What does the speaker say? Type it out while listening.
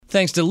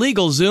Thanks to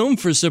LegalZoom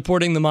for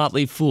supporting the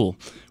Motley Fool.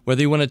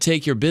 Whether you want to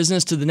take your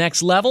business to the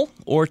next level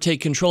or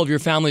take control of your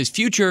family's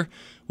future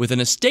with an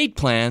estate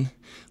plan,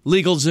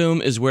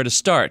 LegalZoom is where to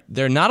start.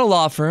 They're not a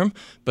law firm,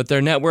 but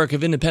their network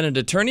of independent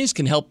attorneys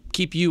can help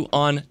keep you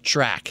on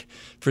track.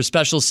 For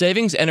special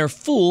savings, enter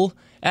FOOL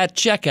at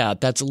checkout.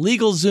 That's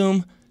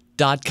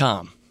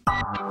LegalZoom.com.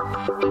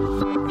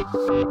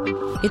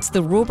 It's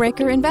the Rule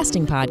Breaker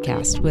Investing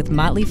Podcast with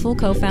Motley Fool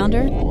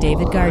co-founder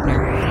David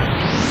Gardner.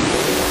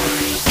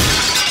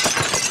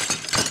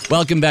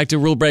 Welcome back to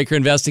Rule Breaker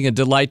Investing. A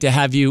delight to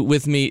have you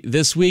with me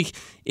this week.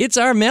 It's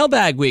our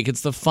Mailbag week.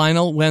 It's the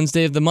final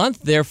Wednesday of the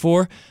month.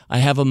 Therefore, I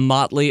have a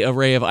motley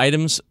array of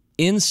items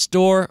in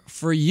store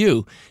for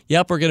you.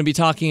 Yep, we're going to be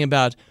talking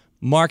about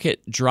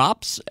market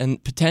drops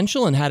and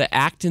potential and how to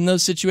act in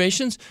those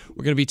situations.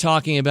 We're going to be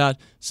talking about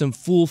some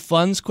Fool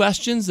Funds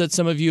questions that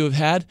some of you have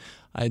had.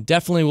 I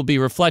definitely will be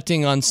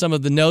reflecting on some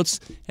of the notes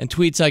and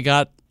tweets I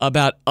got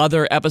about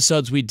other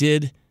episodes we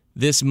did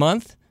this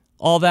month.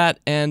 All that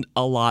and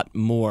a lot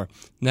more.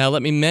 Now,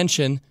 let me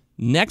mention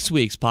next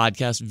week's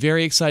podcast.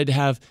 Very excited to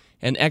have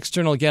an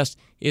external guest.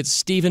 It's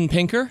Steven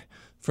Pinker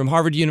from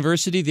Harvard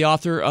University, the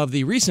author of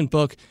the recent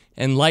book,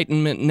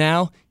 Enlightenment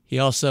Now. He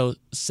also,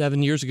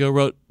 7 years ago,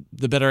 wrote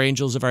The Better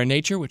Angels of Our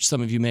Nature, which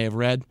some of you may have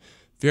read.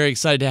 Very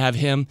excited to have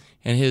him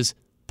and his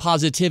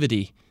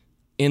positivity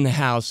in the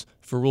house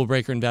for Rule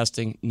Breaker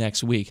Investing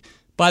next week.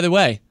 By the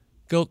way,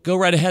 Go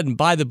right ahead and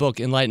buy the book,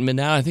 Enlightenment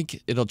Now. I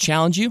think it'll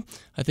challenge you.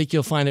 I think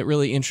you'll find it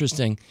really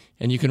interesting,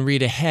 and you can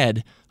read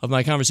ahead of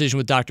my conversation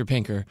with Dr.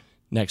 Pinker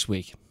next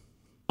week.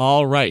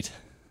 All right.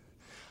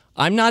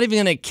 I'm not even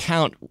going to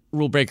count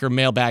Rule Breaker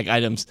mailbag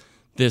items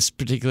this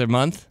particular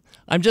month.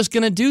 I'm just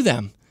going to do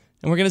them,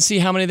 and we're going to see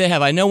how many they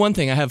have. I know one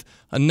thing. I have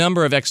a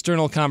number of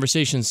external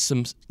conversations,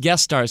 some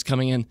guest stars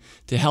coming in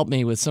to help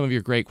me with some of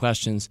your great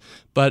questions.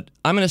 But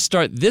I'm going to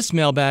start this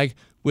mailbag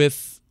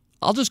with,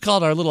 I'll just call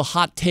it our little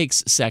hot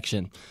takes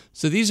section.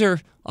 So these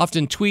are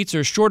often tweets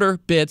or shorter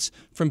bits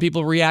from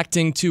people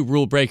reacting to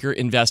Rule Breaker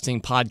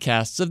Investing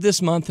podcasts of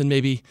this month and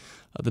maybe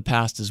of the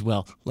past as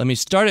well. Let me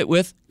start it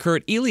with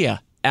Kurt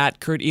Elia, at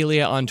Kurt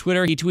Elia on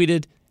Twitter. He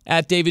tweeted,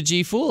 at David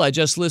G. Fool, I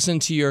just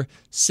listened to your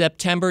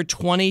September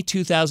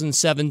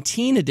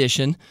 2017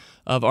 edition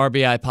of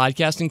RBI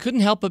podcast and couldn't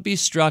help but be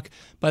struck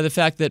by the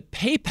fact that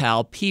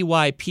PayPal,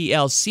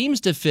 PYPL,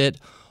 seems to fit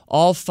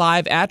all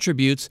 5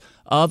 attributes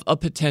of a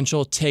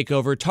potential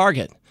takeover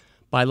target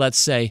by, let's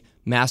say,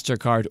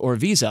 MasterCard or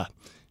Visa.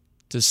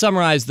 To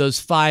summarize those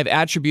 5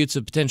 attributes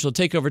of potential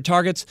takeover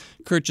targets,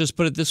 Kurt just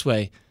put it this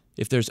way.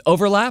 If there's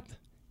overlap,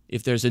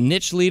 if there's a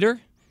niche leader,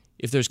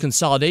 if there's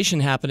consolidation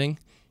happening,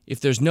 if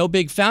there's no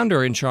big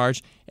founder in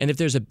charge, and if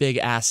there's a big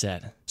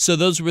asset. So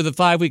those were the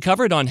 5 we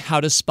covered on how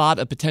to spot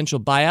a potential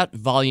buyout,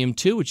 Volume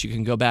 2, which you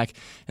can go back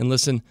and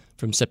listen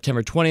from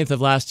September 20th of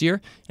last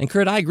year. And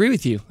Kurt, I agree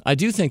with you. I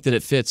do think that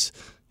it fits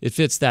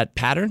that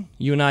pattern.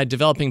 You and I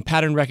developing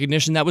pattern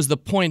recognition. That was the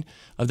point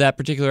of that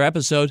particular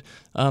episode.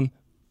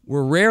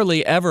 We're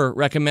rarely ever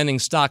recommending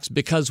stocks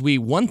because we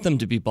want them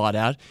to be bought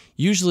out.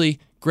 Usually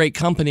great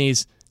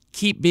companies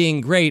keep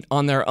being great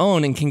on their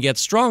own and can get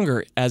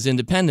stronger as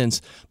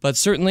independents. But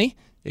certainly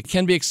it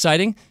can be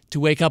exciting to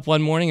wake up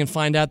one morning and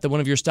find out that one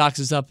of your stocks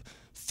is up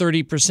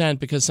 30%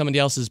 because somebody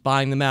else is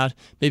buying them out,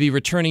 maybe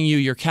returning you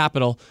your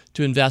capital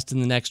to invest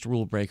in the next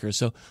rule breaker.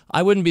 So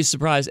I wouldn't be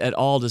surprised at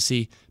all to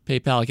see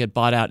PayPal get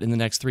bought out in the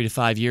next 3 to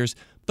 5 years,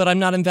 but I'm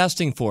not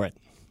investing for it.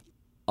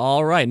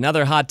 All right,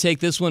 another hot take,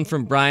 this one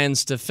from Brian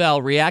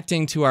Staffel,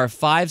 reacting to our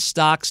 5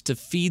 stocks to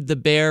feed the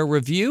bear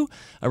review,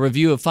 a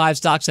review of 5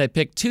 stocks I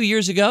picked 2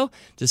 years ago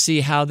to see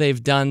how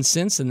they've done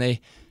since, and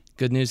they,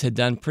 good news, had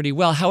done pretty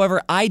well.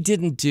 However, I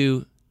didn't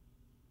do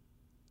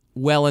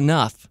well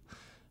enough.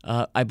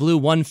 I blew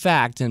one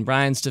fact, and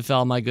Brian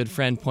Staffel, my good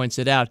friend, points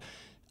it out.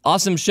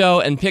 Awesome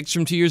show and picks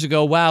from 2 years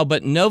ago. Wow,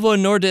 but Novo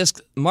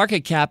Nordisk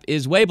market cap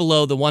is way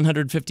below the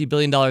 $150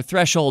 billion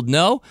threshold.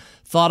 No,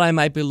 thought I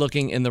might be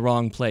looking in the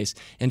wrong place.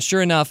 And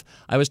sure enough,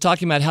 I was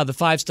talking about how the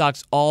 5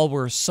 stocks all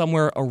were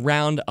somewhere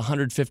around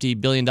 $150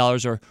 billion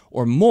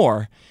or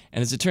more.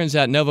 And as it turns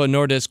out, Novo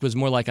Nordisk was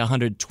more like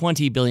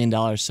 $120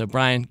 billion. So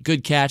Brian,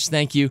 good catch.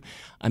 Thank you.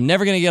 I'm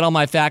never going to get all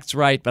my facts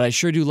right, but I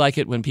sure do like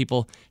it when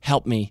people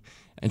help me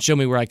and show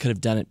me where I could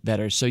have done it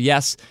better. So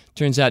yes,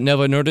 turns out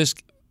Novo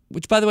Nordisk,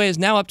 which, by the way, is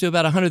now up to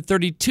about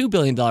 $132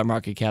 billion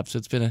market cap. So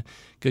it's been a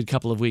good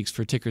couple of weeks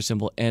for ticker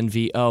symbol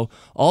NVO.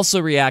 Also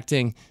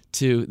reacting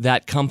to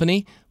that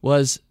company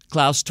was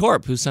Klaus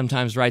Torp, who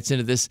sometimes writes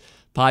into this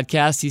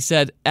podcast. He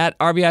said, at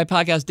RBI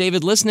Podcast,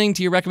 David, listening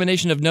to your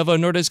recommendation of Novo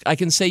Nordisk, I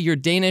can say your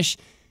Danish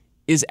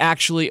is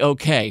actually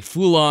okay.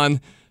 Fool on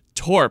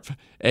Torp,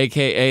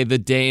 a.k.a. the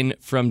Dane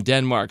from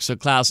Denmark. So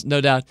Klaus, no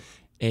doubt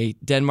a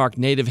Denmark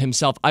native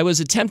himself. I was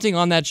attempting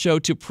on that show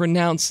to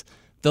pronounce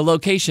the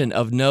location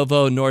of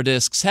Novo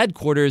Nordisk's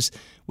headquarters,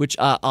 which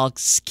I'll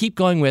keep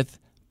going with,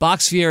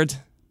 Boksfjord,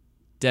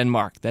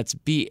 Denmark. That's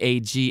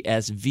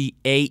Bagsvaerd.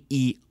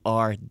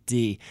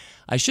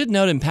 I should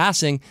note in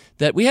passing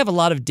that we have a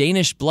lot of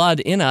Danish blood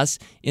in us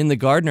in the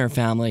Gardner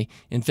family.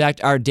 In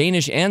fact, our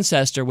Danish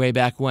ancestor way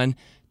back when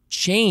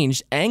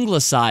changed,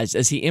 anglicized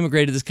as he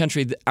immigrated to this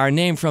country, our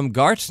name from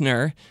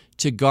Gartner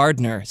to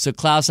Gardner. So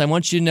Klaus, I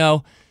want you to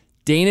know,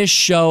 Danish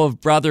show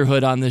of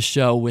brotherhood on this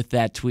show with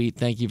that tweet.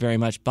 Thank you very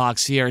much.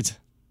 Boxiert,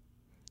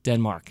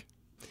 Denmark.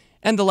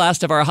 And the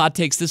last of our hot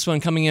takes, this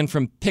one coming in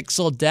from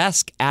Pixel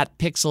Desk, at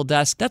Pixel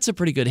Desk. That's a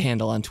pretty good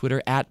handle on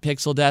Twitter, at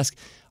Pixel Desk.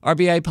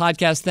 RBI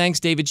Podcast, thanks,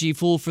 David G.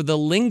 Fool, for the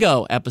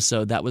Lingo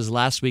episode. That was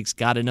last week's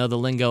Gotta Know the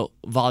Lingo,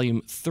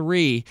 Volume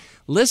 3.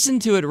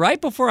 Listened to it right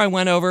before I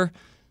went over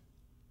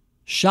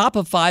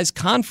Shopify's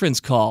conference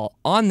call.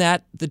 On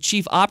that, the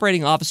chief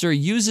operating officer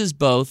uses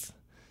both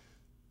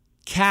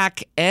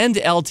CAC and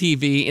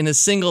LTV in a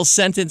single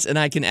sentence, and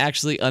I can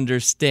actually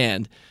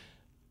understand.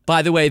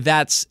 By the way,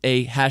 that's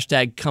a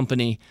hashtag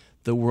company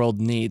the world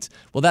needs.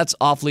 Well, that's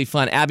awfully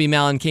fun. Abby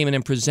Mallon came in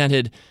and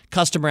presented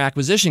customer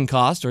acquisition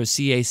cost, or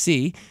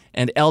CAC,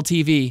 and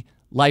LTV,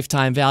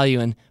 lifetime value,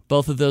 and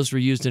both of those were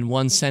used in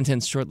one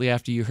sentence shortly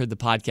after you heard the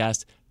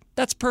podcast.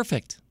 That's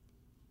perfect.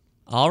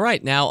 All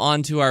right, now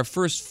on to our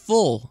first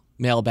full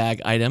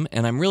mailbag item,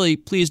 and I'm really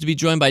pleased to be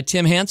joined by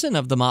Tim Hansen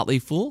of the Motley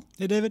Fool.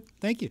 Hey, David.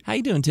 Thank you. How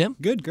you doing, Tim?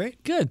 Good,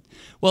 great. Good.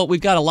 Well,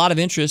 we've got a lot of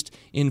interest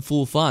in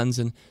Fool funds,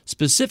 and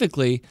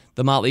specifically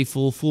the Motley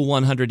Fool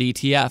 100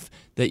 ETF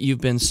that you've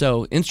been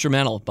so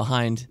instrumental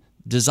behind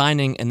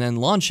designing and then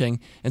launching.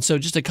 And so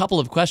just a couple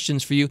of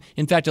questions for you.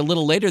 In fact, a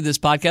little later this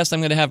podcast, I'm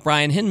going to have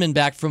Brian Hinman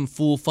back from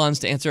Fool Funds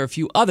to answer a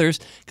few others,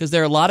 because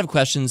there are a lot of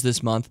questions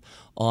this month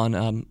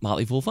on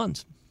Motley Fool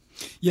funds.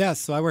 Yeah,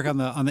 so I work on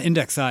the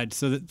index side,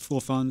 so that Fool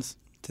Funds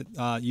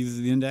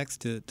uses the index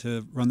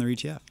to run their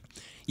ETF.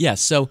 Yes.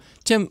 So,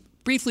 Tim,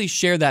 briefly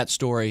share that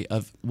story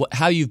of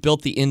how you've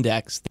built the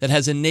index that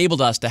has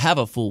enabled us to have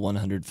a Fool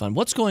 100 fund.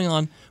 What's going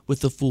on with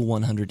the Fool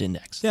 100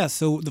 index? Yeah,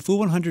 so the Fool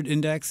 100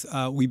 index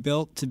we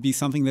built to be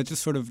something that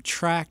just sort of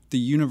tracked the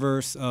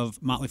universe of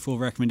Motley Fool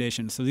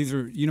recommendations. So these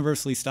are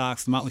universally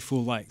stocks the Motley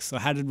Fool likes. So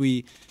how did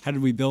we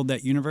build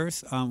that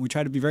universe? We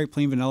tried to be very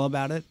plain vanilla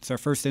about it. It's our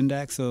first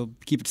index, so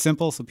keep it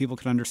simple so people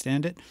can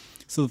understand it.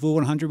 So the Fool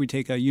 100, we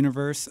take a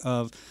universe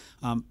of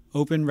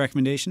open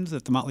recommendations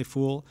that the Motley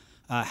Fool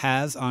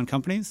has on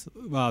companies,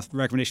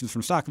 recommendations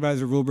from stock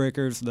advisor, rule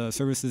breakers, the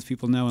services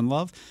people know and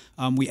love.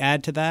 We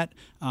add to that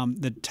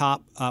the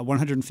top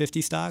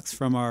 150 stocks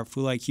from our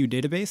Fool IQ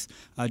database,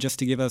 just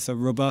to give us a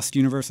robust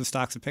universe of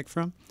stocks to pick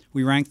from.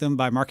 We rank them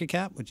by market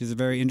cap, which is a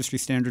very industry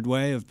standard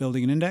way of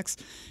building an index.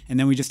 And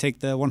then we just take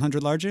the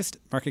 100 largest,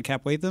 market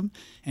cap weight them,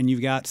 and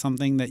you've got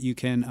something that you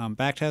can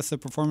backtest the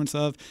performance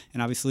of,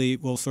 and obviously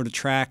we'll sort of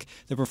track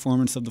the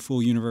performance of the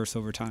Fool universe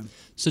over time.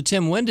 So,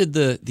 Tim, when did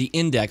the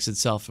index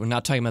itself, we're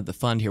not talking about the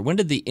fund here, when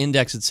did the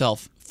index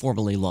itself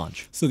formally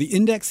launch? So the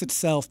index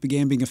itself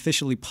began being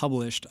officially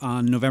published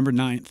on November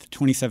 9th,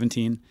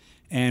 2017.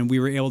 And we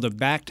were able to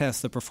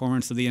backtest the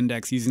performance of the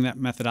index using that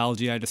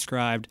methodology I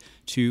described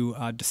to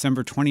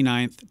December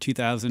 29th,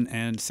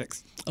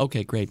 2006.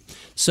 Okay, great.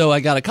 So I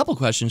got a couple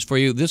questions for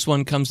you. This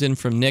one comes in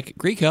from Nick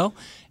Grieco,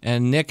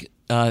 and Nick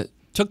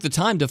took the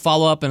time to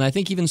follow up, and I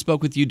think even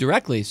spoke with you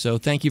directly. So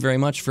thank you very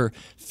much for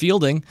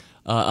fielding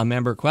a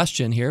member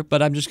question here.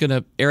 But I'm just going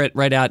to air it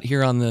right out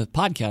here on the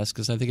podcast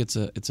because I think it's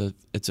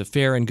a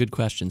fair and good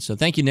question. So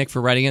thank you, Nick,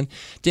 for writing in.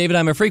 David,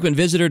 I'm a frequent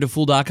visitor to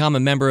Fool.com, a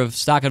member of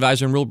Stock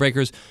Advisor and Rule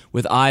Breakers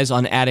with eyes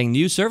on adding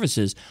new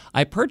services.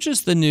 I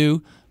purchased the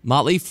new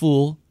Motley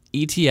Fool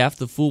ETF,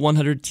 the Fool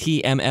 100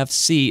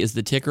 TMFC is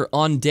the ticker,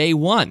 on day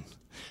one,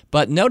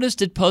 but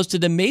noticed it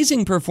posted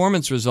amazing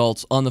performance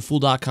results on the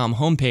Fool.com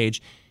homepage,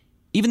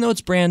 even though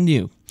it's brand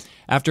new.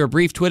 After a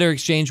brief Twitter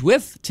exchange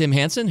with Tim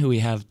Hansen, who we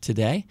have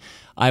today,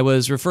 I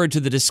was referred to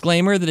the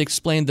disclaimer that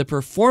explained the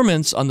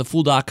performance on the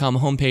Fool.com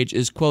homepage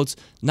is, quotes,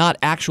 not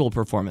actual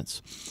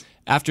performance.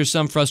 After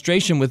some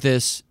frustration with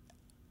this,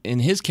 in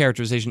his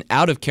characterization,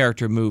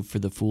 out-of-character move for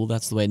the Fool,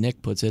 that's the way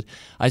Nick puts it,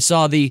 I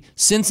saw the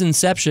since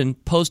inception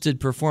posted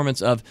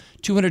performance of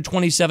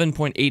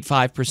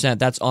 227.85%.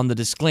 That's on the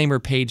disclaimer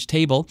page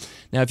table.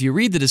 Now, if you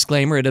read the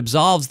disclaimer, it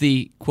absolves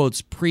the, quotes,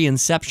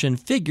 pre-inception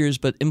figures,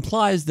 but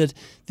implies that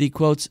the,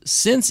 quotes,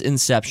 since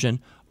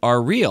inception are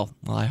real.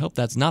 Well, I hope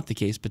that's not the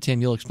case, but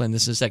Tim, you'll explain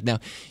this in a sec. Now,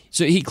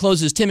 so he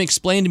closes, Tim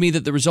explained to me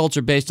that the results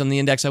are based on the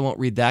index. I won't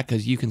read that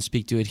because you can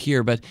speak to it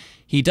here, but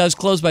he does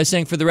close by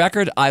saying, for the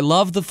record, I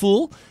love the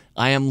Fool.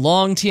 I am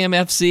long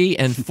TMFC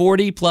and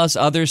 40 plus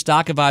other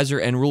stock advisor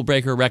and rule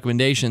breaker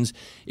recommendations.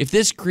 If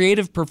this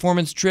creative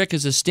performance trick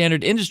is a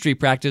standard industry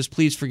practice,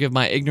 please forgive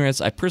my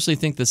ignorance. I personally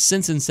think the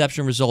since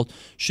inception result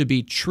should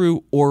be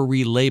true or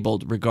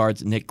relabeled.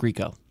 Regards, Nick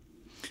Grieco.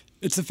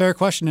 It's a fair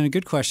question and a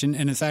good question,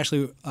 and it's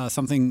actually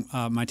something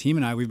my team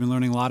and we've been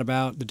learning a lot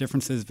about, the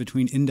differences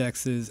between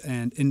indexes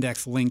and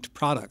index-linked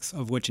products,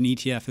 of which an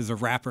ETF is a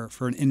wrapper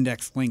for an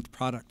index-linked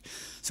product.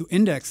 So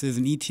indexes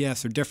and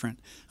ETFs are different.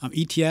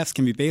 ETFs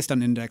can be based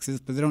on indexes,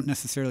 but they don't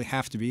necessarily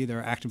have to be. There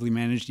are actively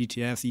managed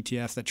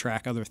ETFs that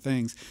track other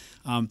things.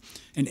 An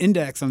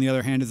index, on the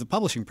other hand, is a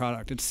publishing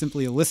product. It's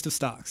simply a list of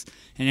stocks,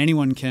 and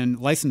anyone can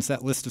license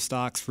that list of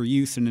stocks for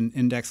use in an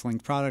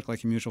index-linked product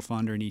like a mutual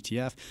fund or an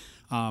ETF.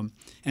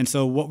 And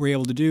so what we're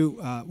able to do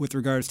with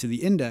regards to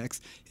the index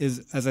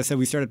is, as I said,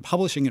 we started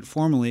publishing it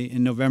formally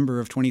in November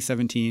of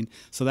 2017.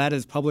 So that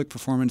is public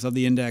performance of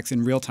the index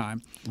in real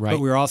time. Right. But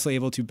we were also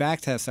able to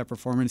backtest that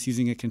performance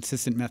using a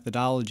consistent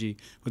methodology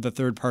with a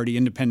third-party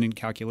independent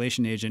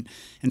calculation agent.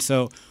 And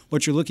so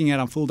what you're looking at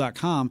on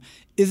Fool.com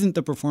isn't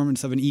the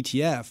performance of an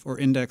ETF or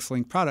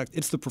index-linked product.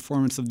 It's the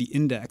performance of the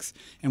index.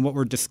 And what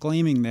we're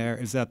disclaiming there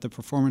is that the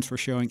performance we're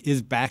showing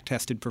is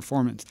back-tested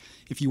performance.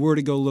 If you were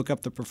to go look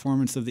up the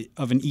performance of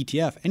an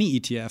ETF, any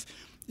ETF,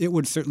 it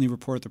would certainly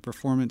report the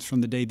performance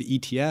from the day the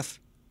ETF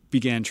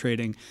began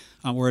trading.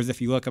 Whereas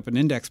if you look up an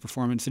index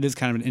performance, it is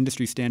kind of an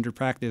industry standard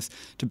practice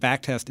to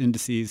backtest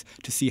indices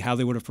to see how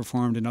they would have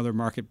performed in other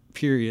market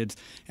periods.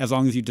 As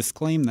long as you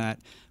disclaim that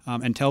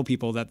and tell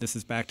people that this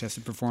is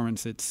backtested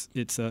performance, it's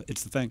the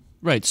thing.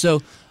 Right.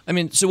 So,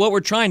 so what we're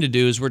trying to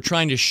do is we're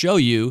trying to show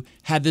you,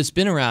 had this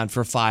been around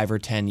for 5 or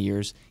 10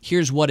 years,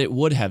 here's what it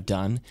would have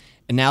done.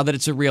 And now that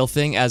it's a real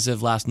thing as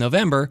of last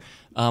November,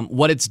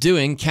 what it's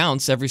doing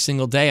counts every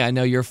single day. I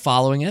know you're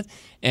following it.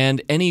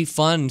 And any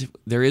fund,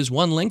 there is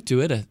one link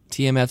to it. A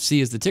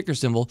TMFC is the ticker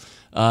symbol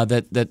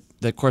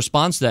that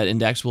corresponds to that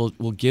index will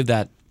give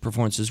that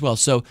performance as well.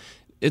 So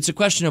it's a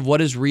question of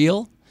what is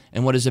real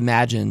and what is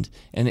imagined.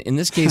 And in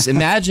this case,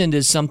 imagined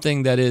is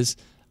something that is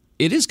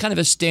kind of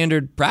a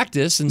standard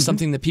practice and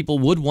something that people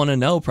would want to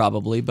know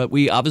probably. But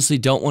we obviously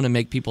don't want to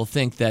make people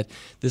think that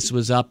this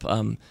was up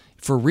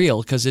for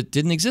real because it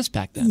didn't exist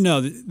back then.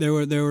 No, there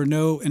were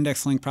no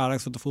index-linked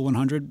products with the Fool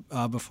 100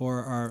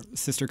 before our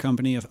sister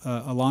company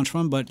launched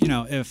one. But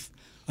if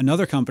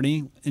another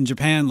company in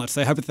Japan, let's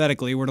say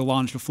hypothetically, were to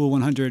launch a Fool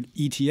 100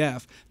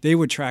 ETF, they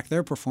would track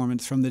their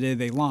performance from the day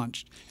they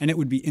launched, and it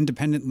would be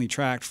independently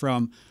tracked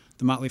from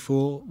the Motley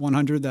Fool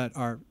 100 that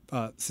our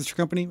sister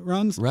company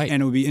runs, right.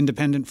 And it would be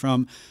independent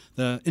from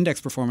the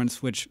index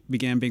performance, which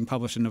began being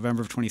published in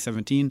November of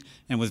 2017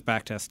 and was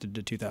backtested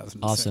to 2006.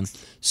 Awesome.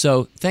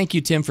 So thank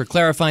you, Tim, for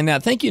clarifying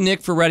that. Thank you,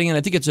 Nick, for writing it.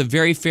 I think it's a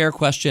very fair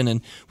question,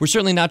 and we're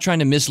certainly not trying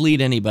to mislead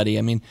anybody.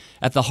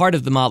 At the heart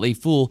of the Motley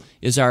Fool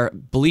is our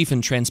belief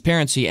in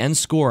transparency and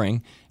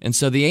scoring, and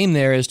so the aim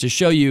there is to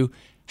show you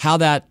how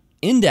that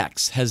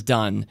index has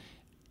done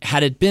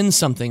had it been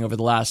something over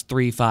the last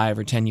 3, 5,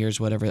 or 10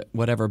 years,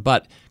 whatever.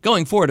 But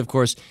going forward, of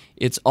course,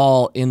 it's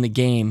all in the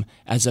game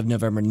as of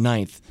November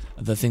 9th,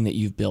 the thing that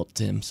you've built,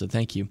 Tim. So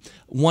thank you.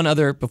 One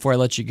other before I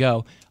let you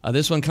go.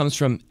 This one comes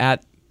from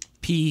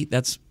 @P,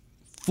 that's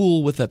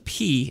Fool with a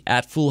P,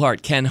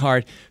 @Foolheart, Ken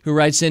Hart, who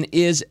writes in,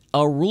 is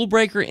a rule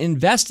breaker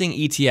investing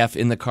ETF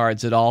in the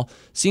cards at all?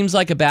 Seems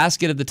like a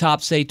basket of the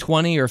top, say,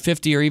 20 or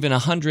 50 or even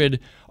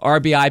 100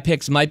 RBI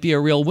picks might be a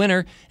real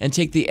winner and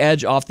take the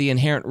edge off the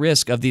inherent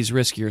risk of these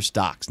riskier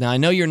stocks. Now, I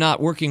know you're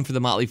not working for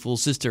the Motley Fool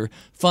sister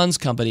funds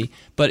company,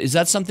 but is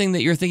that something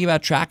that you're thinking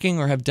about tracking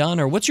or have done,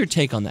 or what's your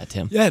take on that,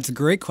 Tim? Yeah, it's a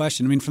great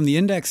question. From the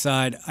index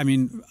side,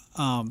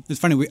 it's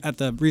funny, at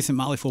the recent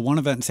Motley Fool 1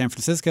 event in San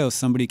Francisco,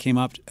 somebody came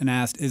up and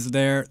asked, is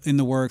there in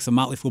the works a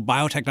Motley Fool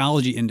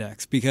biotechnology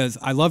index? Because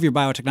I love your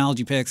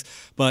biotechnology picks,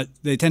 but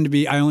they tend to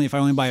be, if I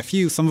only buy a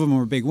few, some of them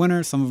are big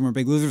winners, some of them are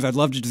big losers. I'd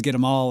love to just get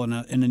them all in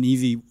an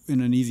easy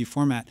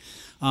format.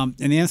 And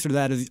the answer to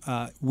that is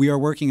we are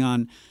working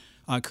on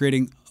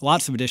creating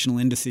lots of additional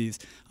indices.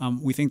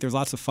 We think there's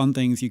lots of fun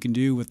things you can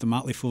do with the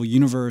Motley Fool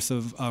universe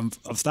of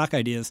stock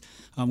ideas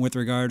with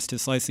regards to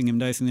slicing and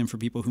dicing them for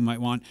people who might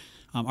want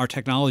our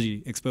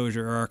technology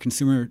exposure or our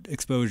consumer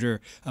exposure,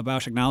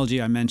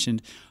 biotechnology I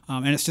mentioned.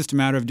 And it's just a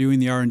matter of doing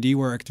the R&D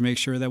work to make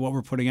sure that what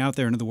we're putting out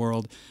there into the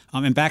world,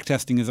 and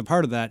backtesting is a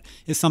part of that,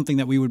 is something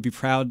that we would be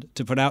proud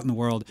to put out in the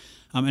world.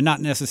 And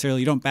not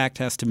necessarily, you don't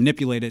backtest to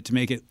manipulate it to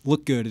make it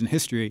look good in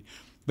history,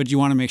 but you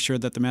want to make sure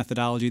that the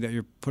methodology that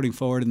you're putting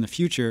forward in the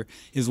future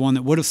is one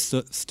that would have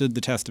stood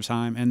the test of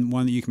time and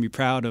one that you can be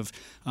proud of,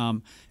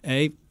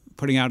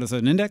 putting out as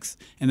an index,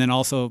 and then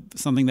also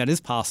something that is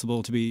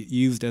possible to be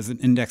used as an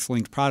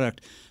index-linked product.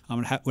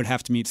 It would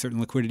have to meet certain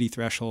liquidity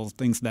thresholds,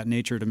 things of that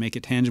nature to make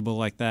it tangible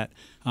like that.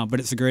 But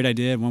it's a great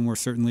idea and one we're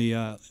certainly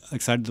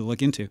excited to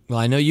look into. Well,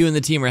 I know you and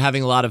the team are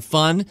having a lot of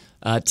fun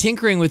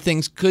tinkering with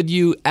things. Could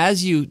you,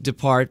 as you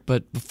depart,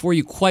 but before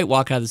you quite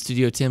walk out of the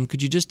studio, Tim,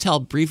 could you just tell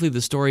briefly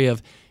the story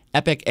of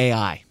Epic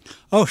AI?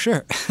 Oh,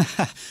 sure.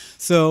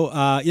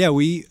 So,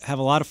 we have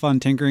a lot of fun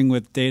tinkering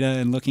with data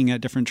and looking at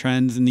different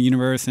trends in the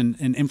universe and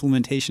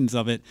implementations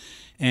of it.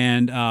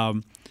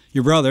 And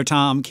your brother,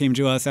 Tom, came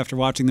to us after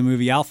watching the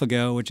movie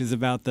AlphaGo, which is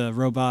about the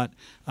robot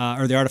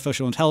or the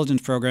artificial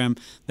intelligence program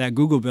that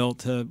Google built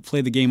to play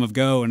the game of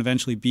Go and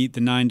eventually beat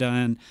the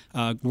 9-dan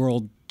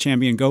world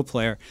champion Go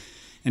player.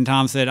 And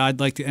Tom said, I'd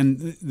like to,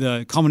 and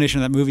the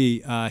culmination of that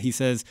movie, he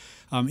says,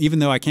 even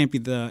though I can't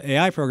beat the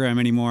AI program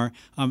anymore,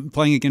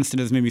 playing against it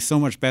has made me so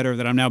much better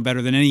that I'm now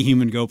better than any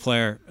human Go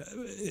player,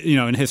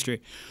 in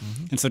history.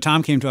 Mm-hmm. And so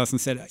Tom came to us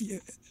and said,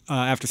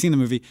 after seeing the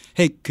movie,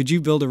 hey, could you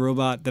build a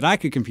robot that I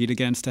could compete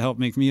against to help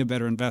make me a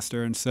better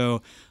investor? And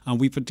so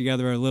we put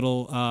together a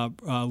little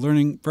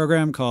learning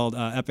program called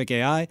Epic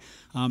AI.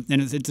 And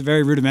it's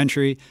very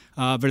rudimentary,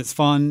 but it's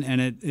fun,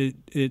 and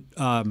it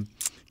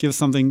gives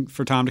something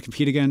for Tom to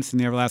compete against in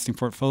the Everlasting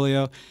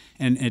Portfolio.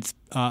 And it's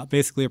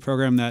basically a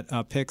program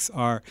that picks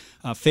our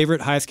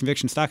favorite highest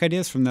conviction stock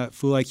ideas from the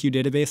Fool IQ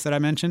database that I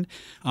mentioned.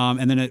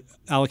 And then it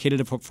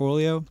allocated a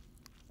portfolio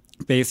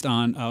based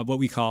on what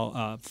we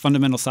call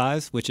fundamental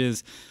size, which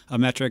is a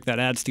metric that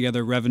adds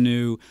together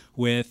revenue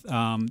with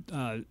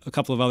a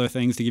couple of other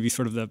things to give you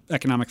sort of the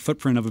economic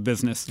footprint of a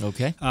business.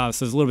 Okay. So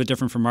it's a little bit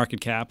different from market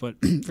cap, but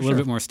a little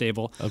bit more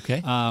stable.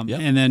 Okay.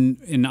 And then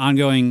in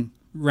ongoing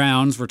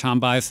rounds where Tom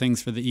buys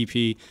things for the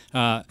EP,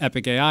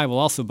 Epic AI will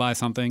also buy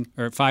something,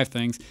 or 5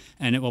 things,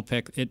 and it will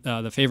pick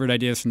the favorite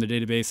ideas from the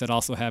database that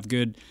also have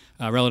good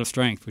relative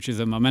strength, which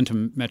is a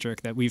momentum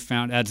metric that we've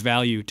found adds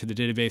value to the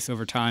database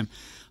over time.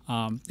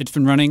 It's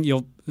been running,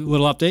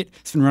 little update,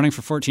 it's been running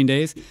for 14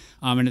 days,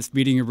 and it's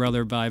beating your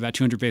brother by about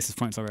 200 basis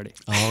points already.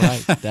 All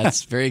right.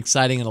 That's very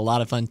exciting and a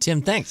lot of fun.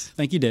 Tim, thanks.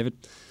 Thank you, David.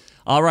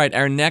 All right,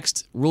 our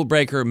next Rule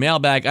Breaker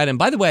mailbag item.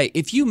 By the way,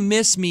 if you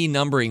miss me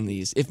numbering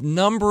these, if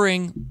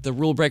numbering the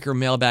Rule Breaker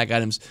mailbag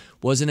items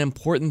was an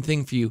important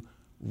thing for you,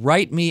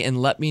 write me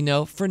and let me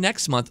know for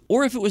next month.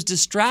 Or if it was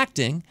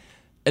distracting,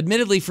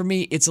 admittedly for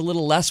me, it's a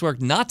little less work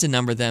not to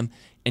number them,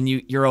 and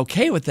you're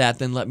okay with that,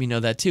 then let me know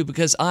that too,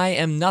 because I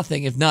am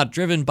nothing if not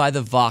driven by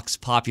the Vox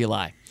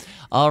Populi.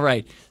 All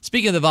right,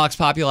 speaking of the Vox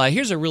Populi,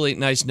 here's a really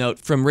nice note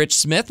from Rich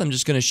Smith. I'm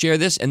just going to share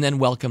this and then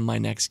welcome my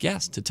next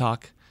guest to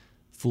talk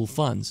Fool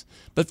Funds.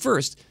 But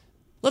first,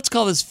 let's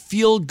call this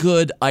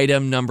feel-good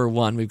item number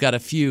 1. We've got a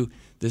few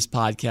this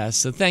podcast,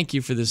 so thank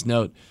you for this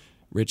note,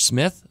 Rich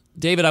Smith.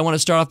 David, I want to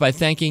start off by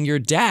thanking your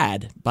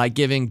dad by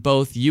giving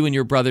both you and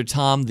your brother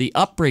Tom the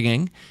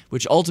upbringing,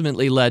 which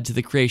ultimately led to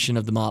the creation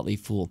of the Motley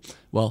Fool.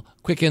 Well,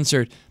 quick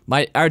insert,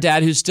 our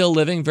dad, who's still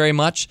living very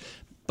much,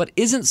 but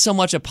isn't so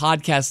much a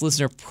podcast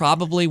listener,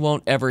 probably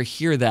won't ever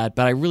hear that,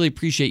 but I really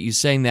appreciate you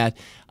saying that.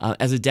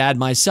 As a dad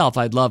myself,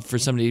 I'd love for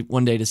somebody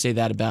one day to say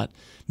that about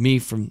me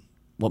from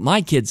what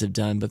my kids have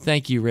done, but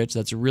thank you, Rich.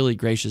 That's really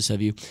gracious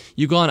of you.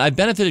 You go on. I've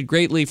benefited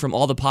greatly from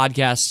all the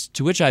podcasts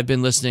to which I've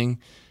been listening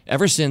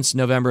ever since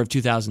November of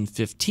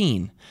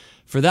 2015.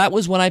 For that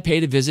was when I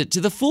paid a visit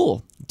to the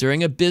Fool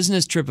during a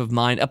business trip of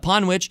mine,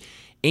 upon which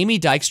Amy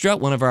Dykstra,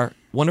 one of our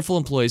wonderful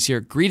employees here,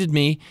 greeted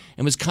me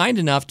and was kind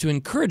enough to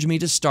encourage me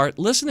to start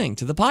listening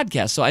to the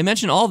podcast. So I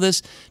mention all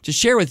this to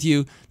share with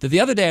you that the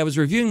other day I was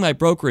reviewing my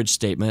brokerage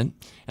statement,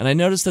 and I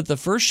noticed that the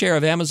first share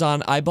of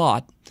Amazon I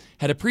bought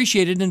had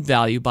appreciated in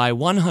value by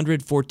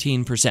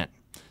 114%.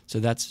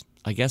 So that's,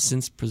 I guess,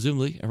 since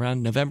presumably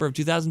around November of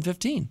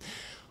 2015.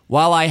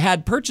 While I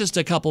had purchased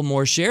a couple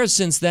more shares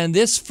since then,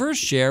 this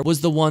first share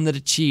was the one that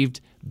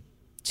achieved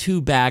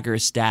two-bagger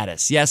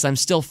status. Yes, I'm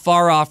still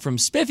far off from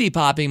spiffy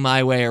popping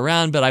my way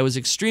around, but I was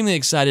extremely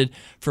excited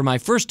for my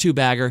first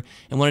two-bagger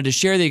and wanted to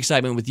share the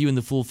excitement with you and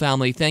the Fool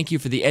family. Thank you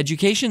for the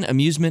education,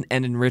 amusement,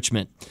 and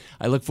enrichment.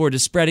 I look forward to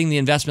spreading the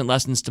investment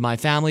lessons to my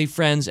family,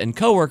 friends, and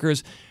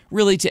coworkers,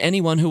 really to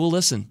anyone who will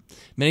listen.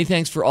 Many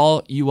thanks for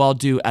all you all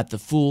do at the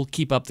Fool.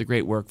 Keep up the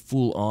great work.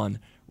 Fool on,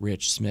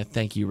 Rich Smith.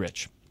 Thank you,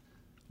 Rich.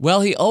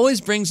 Well, he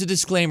always brings a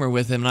disclaimer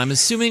with him, and I'm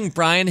assuming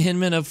Brian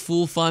Hinman of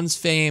Fool Funds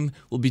fame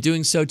will be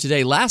doing so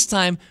today. Last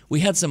time,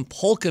 we had some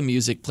polka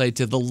music played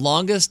to the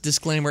longest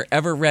disclaimer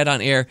ever read on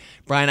air.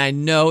 Brian, I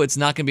know it's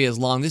not going to be as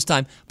long this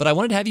time, but I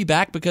wanted to have you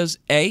back because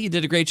A, you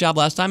did a great job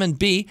last time, and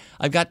B,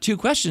 I've got 2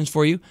 questions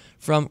for you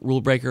from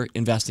Rule Breaker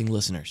investing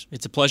listeners.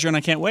 It's a pleasure, and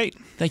I can't wait.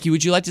 Thank you.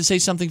 Would you like to say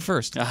something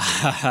first?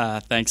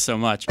 Thanks so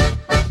much.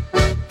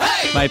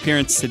 My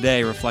appearance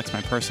today reflects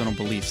my personal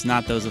beliefs,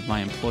 not those of my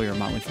employer,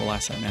 Motley Fool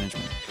Asset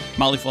Management.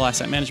 Motley Fool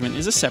Asset Management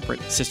is a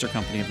separate sister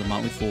company of the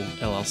Motley Fool,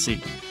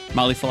 LLC.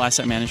 Motley Fool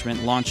Asset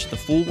Management launched the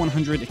Fool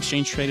 100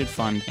 exchange-traded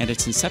fund, and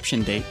its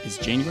inception date is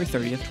January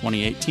 30th,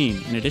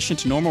 2018. In addition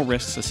to normal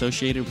risks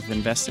associated with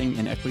investing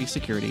in equity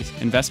securities,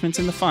 investments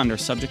in the fund are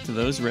subject to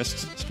those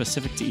risks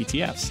specific to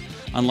ETFs.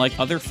 Unlike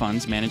other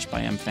funds managed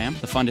by MFAM,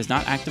 the fund is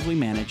not actively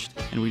managed,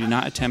 and we do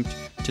not attempt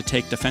to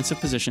take defensive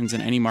positions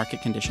in any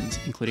market conditions,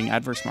 including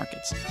adverse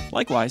markets.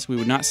 Likewise, we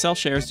would not sell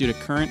shares due to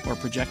current or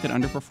projected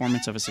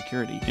underperformance of a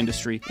security,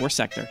 industry, or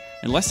sector,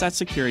 unless that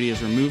security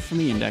is removed from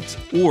the index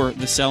or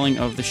the selling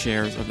of the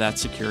shares of that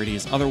security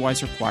is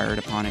otherwise required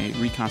upon a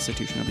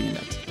reconstitution of the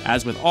index.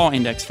 As with all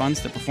index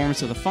funds, the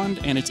performance of the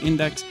fund and its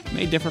index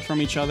may differ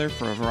from each other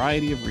for a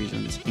variety of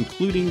reasons,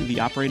 including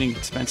the operating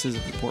expenses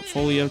of the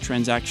portfolio,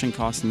 transaction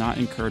costs not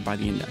incurred by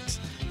the index.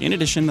 In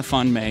addition, the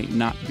fund may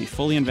not be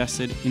fully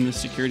invested in the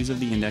securities of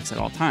the index at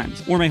all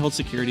times, or may hold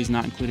securities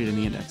not included in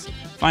the index.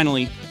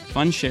 Finally,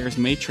 fund shares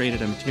may trade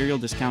at a material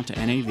discount to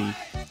NAV,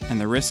 and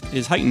the risk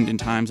is heightened in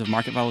times of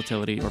market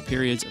volatility or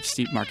periods of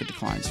steep market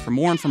declines. For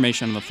more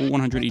information on the Fool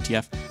 100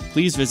 ETF,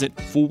 please visit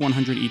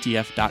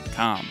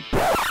fool100etf.com.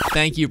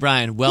 Thank you,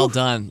 Brian. Well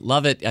done.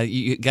 Love it.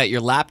 You got your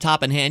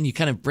laptop in hand. You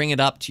kind of bring it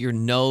up to your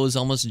nose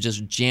almost and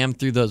just jam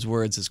through those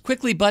words as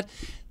quickly, but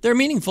they're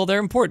meaningful. They're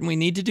important. We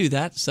need to do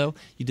that. So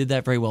you did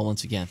that very well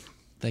once again.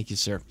 Thank you,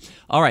 sir.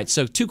 All right,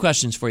 so 2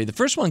 questions for you. The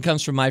first one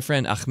comes from my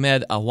friend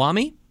Ahmed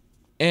Awami.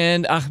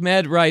 And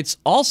Ahmed writes,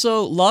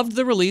 also loved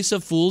the release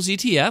of Fool's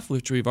ETF,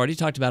 which we've already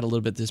talked about a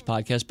little bit this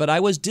podcast, but I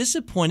was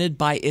disappointed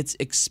by its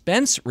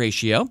expense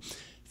ratio.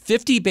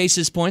 50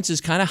 basis points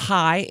is kind of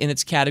high in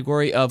its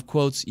category of,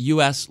 quotes,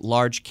 U.S.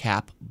 large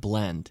cap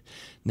blend.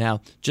 Now,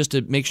 just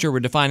to make sure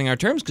we're defining our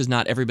terms, because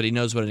not everybody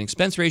knows what an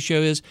expense ratio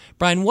is,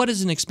 Brian, what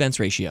is an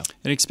expense ratio?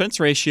 An expense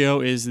ratio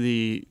is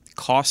the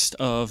cost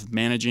of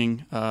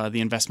managing the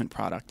investment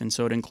product. And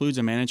so it includes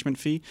a management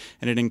fee,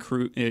 and it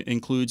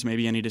includes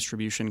maybe any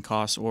distribution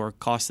costs or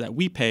costs that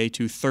we pay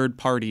to third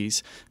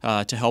parties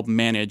to help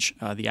manage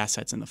the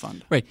assets in the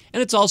fund. Right.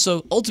 And it's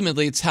also,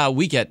 ultimately, it's how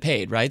we get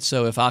paid, right?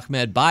 So if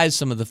Ahmed buys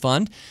some of the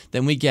fund,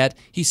 then we get,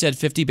 he said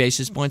 50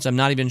 basis points. I'm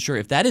not even sure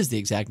if that is the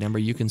exact number.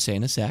 You can say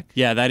in a sec.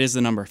 Yeah, that is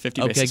the number,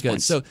 50 basis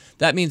points. Okay, good. So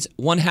that means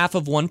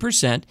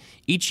 0.5%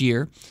 each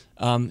year.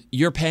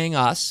 You're paying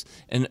us,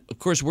 and of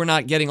course we're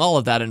not getting all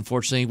of that,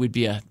 unfortunately. We'd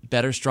be a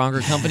better, stronger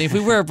company if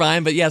we were,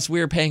 Brian, but yes,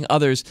 we're paying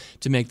others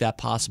to make that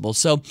possible.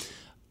 So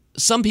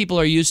some people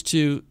are used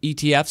to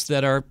ETFs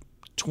that are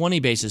 20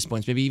 basis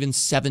points, maybe even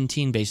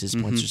 17 basis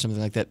points or something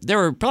like that.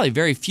 There are probably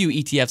very few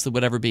ETFs that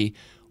would ever be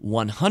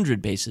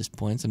 100 basis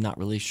points. I'm not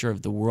really sure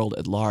of the world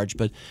at large.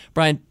 But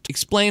Brian,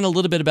 explain a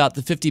little bit about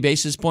the 50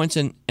 basis points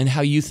and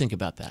how you think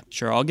about that.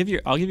 Sure. I'll give you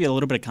a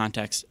little bit of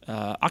context.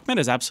 Ahmed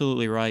is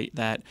absolutely right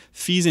that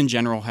fees in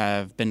general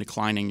have been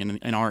declining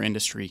in our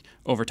industry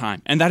over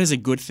time. And that is a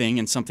good thing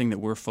and something that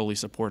we're fully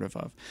supportive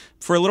of.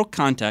 For a little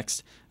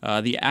context,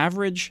 the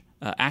average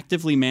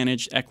actively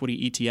managed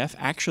equity ETF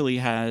actually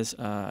has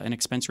an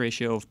expense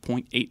ratio of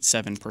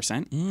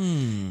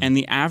 0.87%. And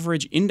the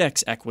average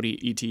index equity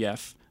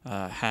ETF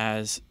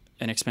has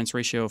an expense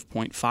ratio of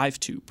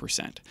 0.52%.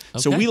 Okay.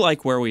 So we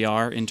like where we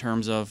are in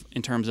terms of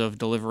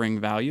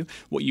delivering value.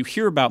 What you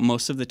hear about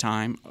most of the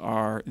time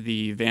are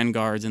the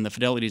Vanguards and the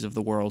Fidelities of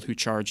the world who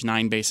charge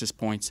 9 basis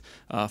points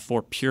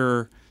for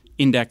pure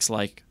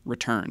index-like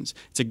returns.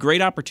 It's a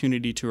great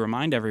opportunity to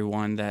remind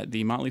everyone that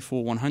the Motley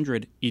Fool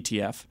 100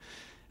 ETF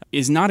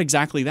is not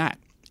exactly that.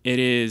 It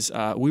is.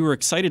 We were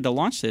excited to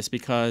launch this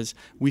because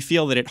we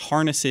feel that it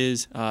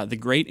harnesses the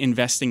great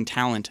investing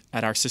talent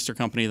at our sister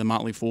company, the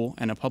Motley Fool,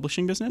 and a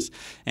publishing business.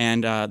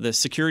 And the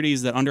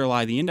securities that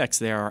underlie the index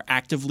there are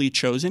actively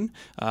chosen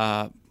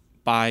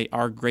by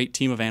our great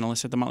team of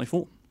analysts at the Motley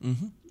Fool.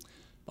 Mm-hmm.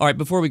 All right,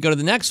 before we go to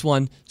the next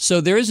one, so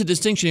there is a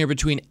distinction here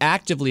between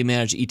actively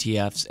managed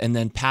ETFs and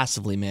then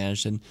passively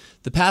managed. And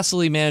the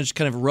passively managed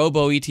kind of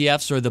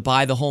robo-ETFs or the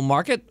buy the whole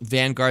market,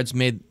 Vanguard's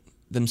made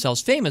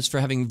themselves famous for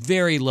having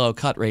very low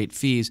cut rate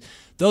fees.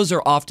 Those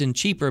are often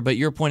cheaper, but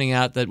you're pointing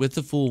out that with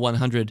the Fool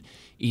 100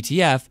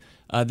 ETF,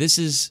 this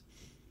is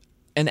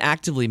an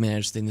actively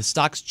managed thing. The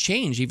stocks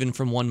change even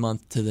from one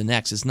month to the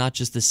next. It's not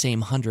just the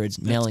same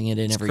hundreds mailing it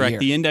in every correct. year.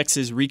 The index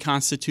is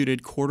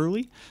reconstituted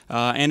quarterly,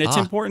 and it's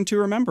important to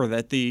remember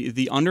that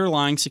the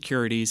underlying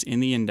securities in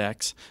the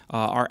index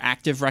are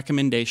active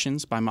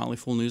recommendations by Motley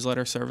Fool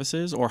newsletter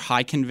services or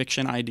high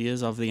conviction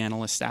ideas of the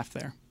analyst staff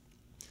there.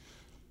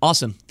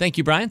 Awesome. Thank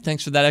you, Brian.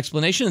 Thanks for that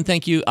explanation. And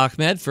thank you,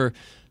 Ahmed, for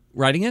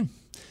writing in.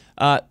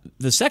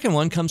 The second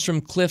one comes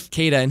from Cliff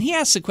Cada, and he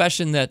asks a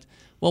question that,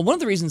 well, one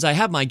of the reasons I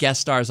have my guest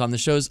stars on the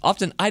show is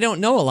often I don't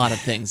know a lot of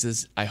things,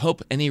 as I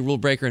hope any Rule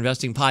Breaker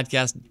Investing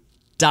podcast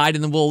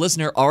dyed-in-the-wool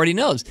listener already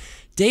knows.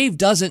 Dave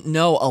doesn't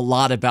know a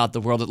lot about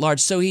the world at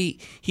large, so he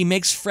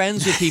makes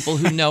friends with people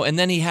who know, and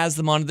then he has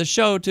them onto the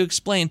show to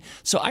explain.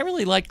 So I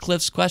really like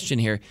Cliff's question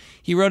here.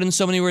 He wrote in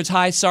so many words,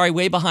 "Hi, sorry,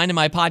 way behind in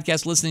my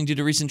podcast listening due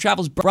to recent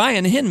travels.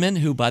 Brian Hinman,"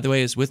 who, by the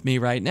way, is with me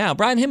right now.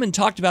 Brian Hinman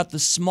talked about the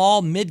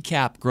small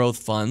mid-cap growth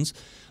funds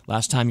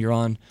last time you're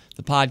on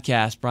the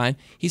podcast, Brian.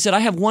 He said, "I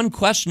have one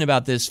question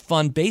about this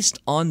fund based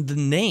on the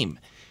name."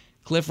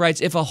 Cliff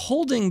writes, "If a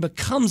holding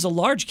becomes a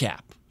large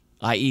cap,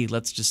 i.e.,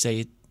 let's just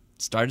say it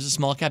started as a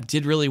small cap,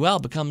 did really well,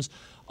 becomes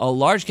a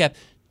large cap,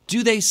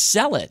 do they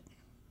sell it?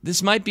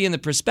 This might be in the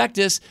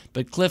prospectus,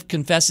 but Cliff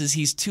confesses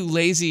he's too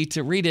lazy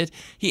to read it."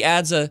 He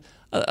adds a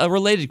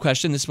related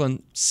question, this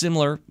one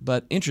similar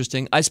but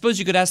interesting. "I suppose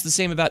you could ask the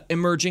same about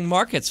emerging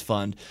markets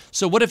fund.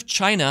 So what if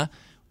China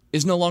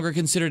is no longer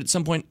considered at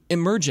some point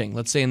emerging?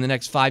 Let's say in the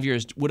next 5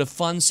 years, would a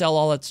fund sell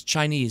all its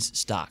Chinese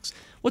stocks?"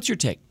 What's your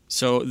take?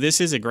 So this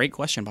is a great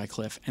question by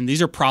Cliff, and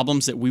these are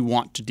problems that we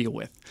want to deal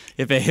with.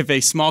 If a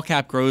small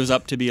cap grows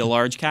up to be a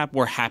large cap,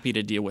 we're happy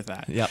to deal with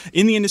that. Yep.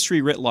 In the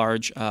industry writ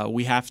large,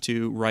 we have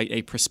to write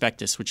a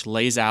prospectus which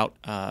lays out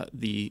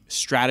the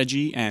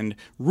strategy and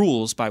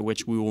rules by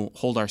which we will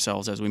hold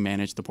ourselves as we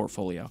manage the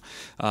portfolio.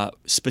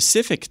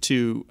 Specific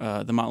to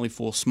the Motley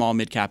Fool Small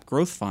Mid Cap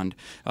Growth Fund,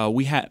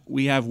 we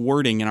have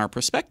wording in our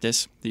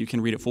prospectus that you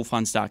can read at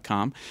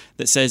foolfunds.com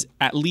that says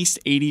at least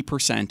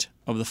 80%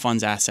 of the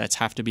fund's assets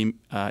have to be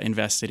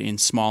invested in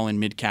small and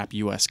mid-cap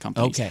U.S.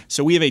 companies. Okay.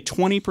 So we have a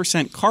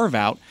 20%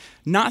 carve-out,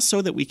 not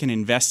so that we can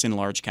invest in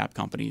large-cap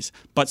companies,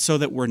 but so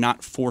that we're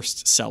not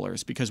forced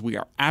sellers, because we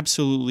are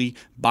absolutely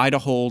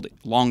buy-to-hold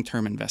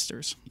long-term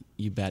investors.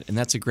 You bet. And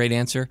that's a great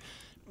answer.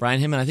 Brian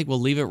Hinman, I think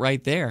we'll leave it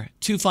right there.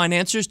 2 fine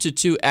answers to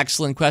 2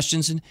 excellent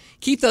questions, and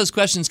keep those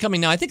questions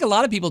coming. Now, I think a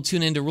lot of people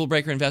tune into Rule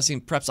Breaker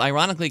Investing, perhaps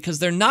ironically, because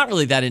they're not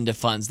really that into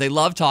funds. They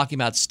love talking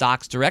about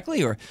stocks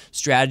directly or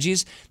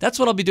strategies. That's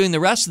what I'll be doing the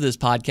rest of this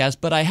podcast,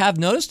 but I have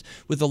noticed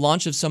with the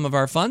launch of some of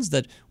our funds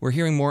that we're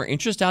hearing more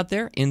interest out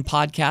there in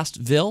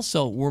Podcastville,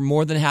 so we're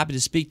more than happy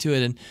to speak to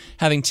it. And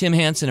having Tim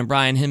Hansen and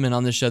Brian Hinman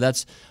on this show,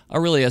 that's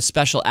really a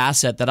special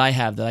asset that I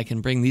have, that I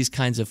can bring these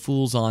kinds of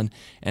fools on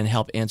and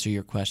help answer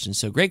your questions.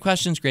 So great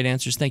questions, great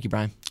answers. Thank you,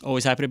 Brian.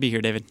 Always happy to be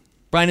here, David.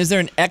 Brian, is there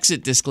an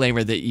exit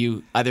disclaimer that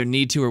you either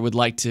need to or would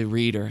like to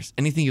read, or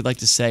anything you'd like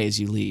to say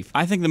as you leave?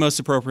 I think the most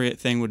appropriate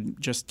thing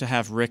would just to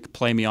have Rick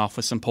play me off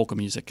with some polka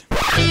music.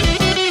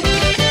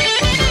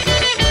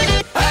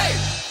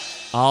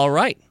 All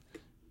right.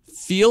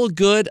 Feel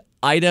good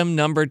item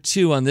number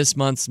 2 on this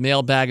month's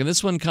mailbag, and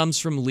this one comes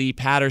from Lee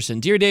Patterson.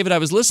 Dear David, I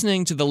was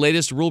listening to the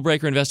latest Rule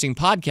Breaker Investing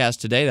podcast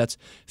today. That's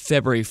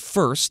February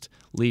 1st,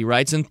 Lee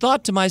writes, and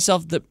thought to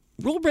myself that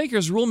Rule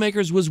Breakers Rule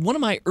Makers was one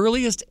of my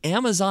earliest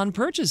Amazon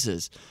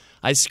purchases.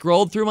 I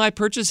scrolled through my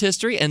purchase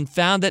history and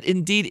found that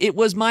indeed it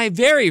was my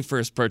very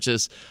first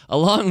purchase,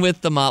 along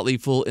with the Motley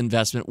Fool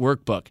Investment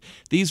Workbook.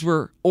 These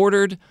were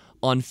ordered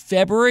on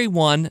February 1,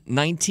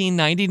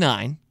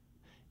 1999,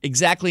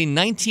 exactly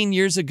 19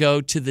 years ago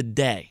to the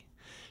day.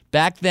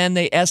 Back then,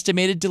 they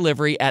estimated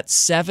delivery at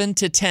 7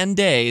 to 10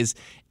 days,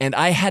 and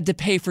I had to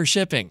pay for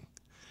shipping.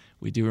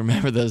 We do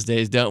remember those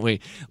days, don't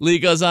we? Lee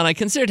goes on, I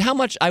considered how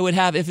much I would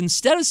have if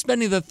instead of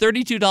spending the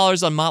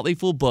 $32 on Motley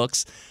Fool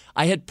books,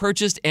 I had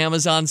purchased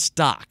Amazon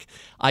stock.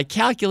 I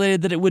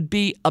calculated that it would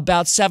be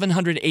about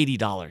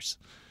 $780.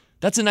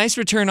 That's a nice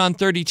return on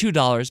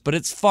 $32, but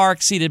it's far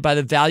exceeded by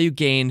the value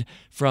gained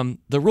from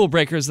the rule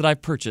breakers that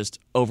I've purchased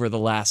over the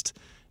last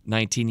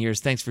 19 years.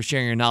 Thanks for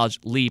sharing your knowledge,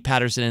 Lee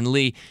Patterson. And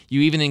Lee,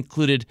 you even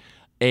included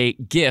a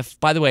GIF.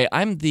 By the way,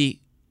 I'm the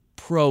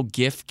pro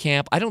GIF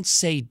camp. I don't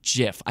say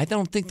GIF. I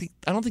don't think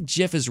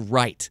GIF is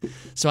right.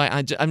 So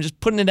I'm just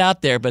putting it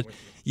out there. But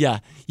yeah,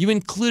 you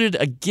included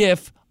a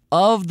GIF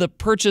of the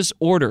purchase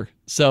order.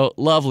 So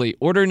lovely.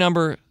 Order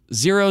number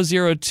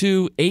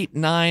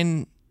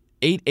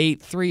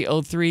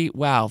 00289888303.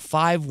 Wow,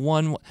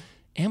 51.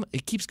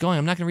 It keeps going.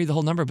 I'm not going to read the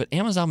whole number, but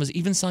Amazon was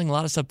even selling a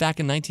lot of stuff back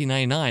in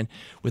 1999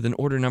 with an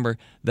order number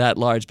that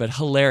large, but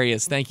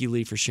hilarious. Thank you,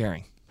 Lee, for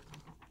sharing.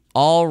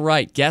 All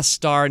right, guest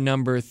star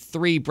number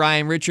 3,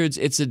 Brian Richards.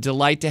 It's a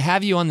delight to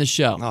have you on the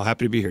show. Oh,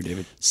 happy to be here,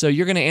 David. So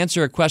you're going to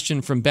answer a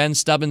question from Ben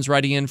Stubbins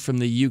writing in from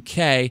the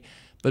UK.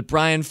 But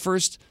Brian,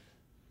 first,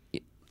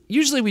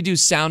 usually we do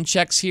sound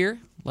checks here,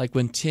 like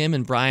when Tim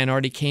and Brian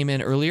already came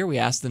in earlier. We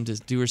asked them to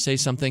do or say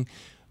something.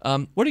 What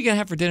are you going to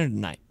have for dinner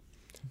tonight?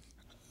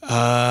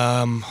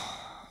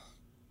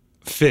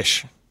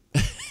 Fish.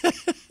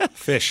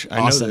 Fish. I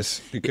Awesome. know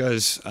this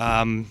because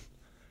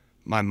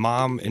my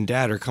mom and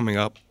dad are coming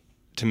up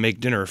to make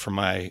dinner for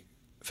my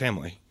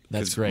family.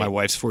 That's great. My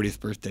wife's 40th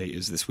birthday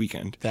is this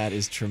weekend. That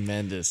is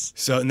tremendous.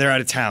 So, and they're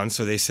out of town,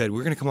 so they said,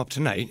 we're going to come up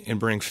tonight and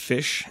bring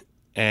fish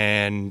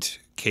and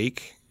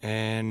cake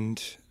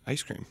and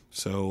ice cream.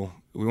 So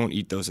we won't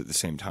eat those at the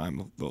same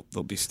time.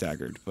 They'll be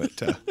staggered.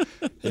 But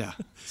yeah,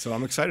 so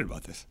I'm excited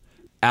about this.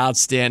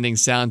 Outstanding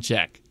sound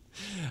check.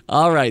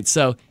 All right,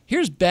 so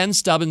here's Ben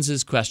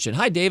Stubbins' question.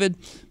 Hi, David.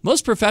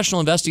 Most professional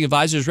investing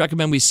advisors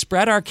recommend we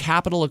spread our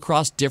capital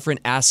across different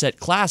asset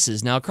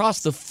classes. Now,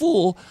 across the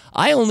Fool,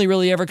 I only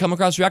really ever come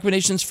across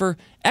recommendations for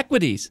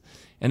equities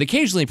and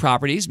occasionally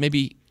properties,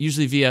 maybe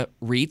usually via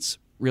REITs,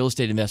 real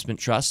estate investment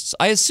trusts.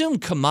 I assume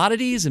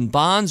commodities and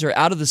bonds are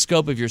out of the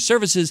scope of your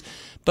services,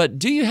 but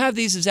do you have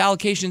these as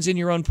allocations in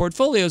your own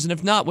portfolios? And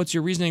if not, what's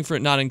your reasoning for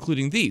not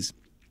including these?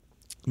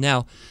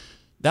 Now,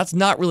 that's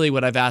not really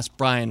what I've asked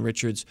Brian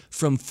Richards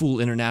from Fool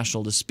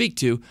International to speak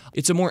to.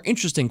 It's a more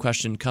interesting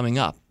question coming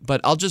up.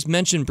 But I'll just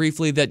mention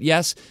briefly that,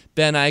 yes,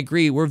 Ben, I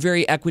agree. We're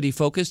very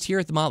equity-focused here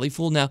at the Motley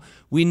Fool. Now,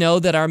 we know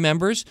that our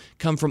members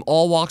come from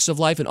all walks of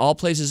life and all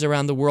places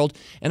around the world.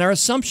 And our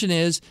assumption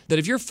is that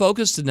if you're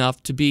focused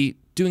enough to be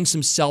doing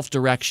some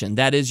self-direction,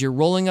 that is, you're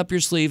rolling up your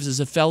sleeves as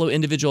a fellow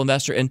individual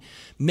investor and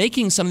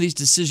making some of these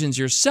decisions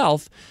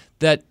yourself,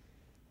 that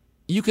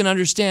you can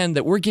understand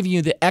that we're giving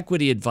you the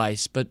equity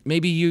advice, but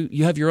maybe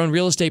you have your own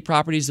real estate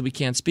properties that we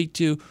can't speak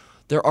to.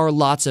 There are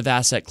lots of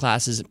asset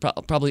classes,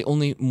 probably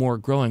only more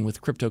growing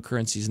with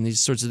cryptocurrencies and these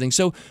sorts of things.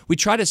 So we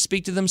try to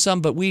speak to them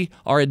some, but we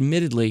are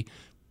admittedly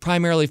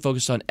primarily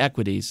focused on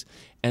equities.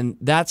 And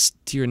that's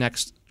to your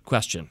next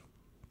question.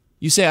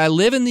 You say, I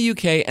live in the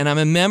UK and I'm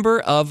a member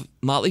of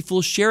Motley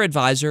Fool Share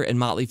Advisor and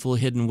Motley Fool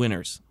Hidden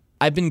Winners.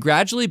 I've been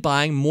gradually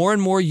buying more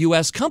and more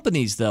U.S.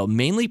 companies, though,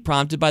 mainly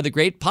prompted by the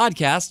great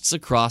podcasts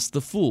across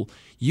the Fool.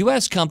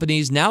 U.S.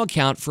 companies now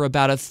account for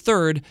about a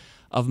third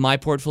of my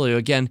portfolio.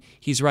 Again,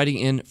 he's writing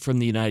in from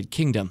the United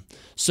Kingdom.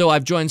 So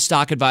I've joined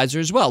Stock Advisor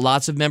as well.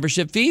 Lots of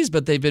membership fees,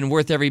 but they've been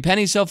worth every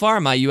penny so far.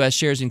 My U.S.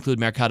 shares include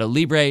Mercado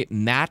Libre,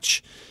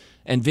 Match,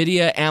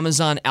 NVIDIA,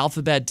 Amazon,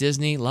 Alphabet,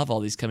 Disney, love all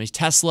these companies,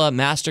 Tesla,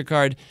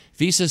 MasterCard,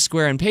 Visa,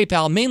 Square, and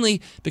PayPal,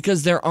 mainly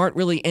because there aren't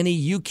really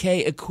any UK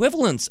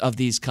equivalents of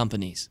these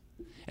companies.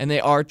 and they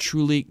are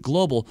truly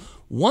global.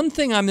 One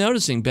thing I'm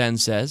noticing, Ben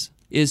says,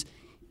 is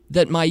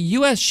that my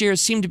U.S.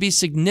 shares seem to be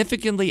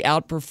significantly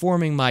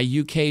outperforming my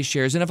U.K.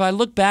 shares. And if I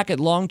look back at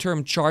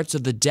long-term charts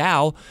of the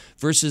Dow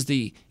versus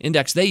the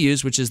index they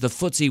use, which is the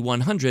FTSE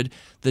 100,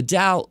 the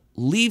Dow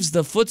leaves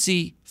the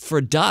FTSE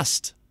for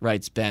dust,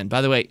 writes Ben.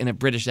 By the way, in a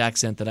British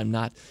accent that I'm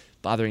not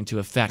bothering to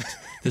affect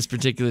this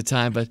particular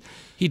time. But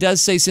he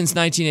does say since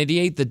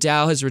 1988, the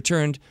Dow has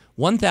returned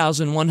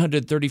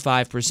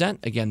 1,135%.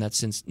 Again, that's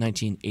since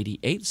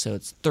 1988, so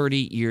it's 30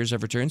 years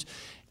of returns.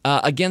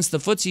 Against the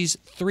FTSE's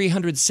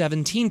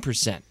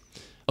 317%,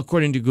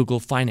 according to Google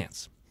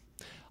Finance.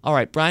 All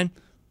right, Brian,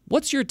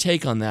 what's your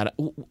take on that?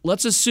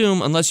 Let's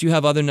assume, unless you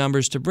have other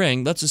numbers to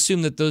bring, let's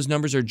assume that those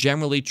numbers are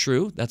generally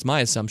true. That's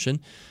my assumption.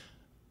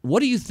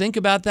 What do you think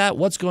about that?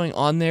 What's going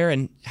on there?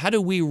 And how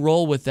do we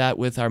roll with that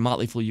with our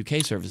Motley Fool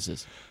UK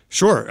services?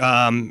 Sure.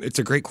 It's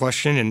a great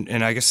question.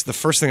 And I guess the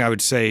first thing I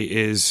would say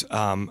is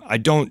I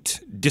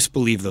don't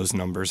disbelieve those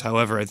numbers.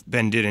 However,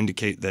 Ben did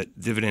indicate that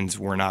dividends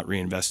were not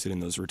reinvested in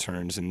those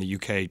returns. And the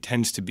UK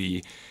tends to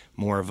be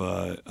more of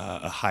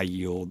a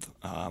high-yield,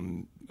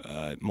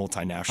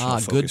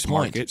 multinational-focused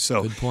market.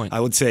 So good point. I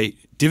would say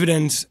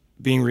dividends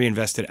being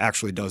reinvested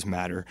actually does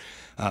matter.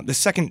 The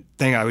second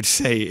thing I would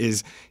say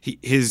is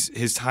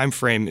his time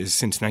frame is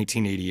since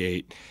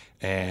 1988.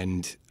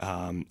 And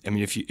I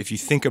mean, if you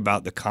think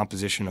about the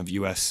composition of the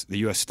U.S.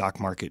 stock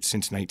market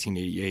since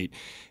 1988,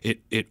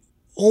 it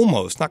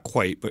almost, not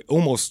quite, but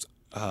almost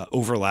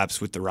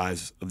overlaps with the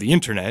rise of the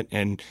internet.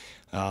 And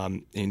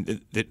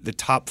in the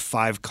top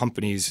 5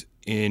 companies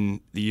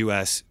in the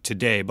U.S.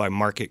 today by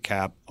market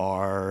cap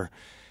are,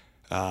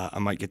 I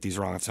might get these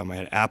wrong off the top of my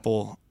head,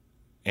 Apple,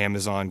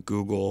 Amazon,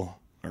 Google,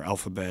 or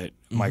Alphabet,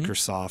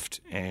 Microsoft,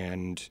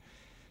 and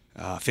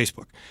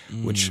Facebook,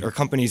 which are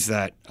companies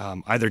that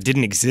either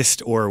didn't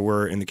exist or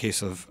were, in the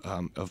case of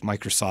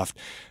Microsoft,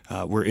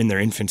 were in their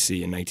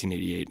infancy in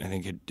 1988. I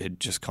think it had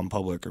just come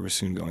public or was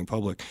soon going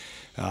public.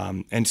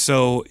 And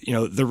so,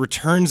 the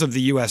returns of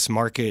the U.S.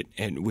 market,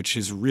 and which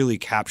has really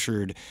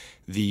captured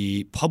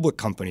the public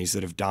companies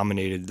that have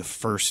dominated the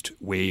first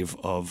wave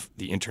of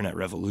the internet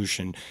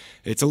revolution,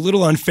 it's a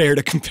little unfair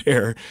to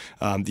compare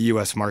the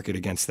U.S. market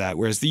against that,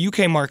 whereas the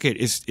UK market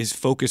is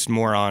focused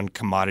more on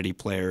commodity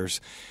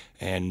players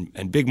and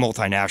big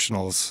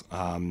multinationals.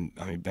 I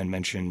mean, Ben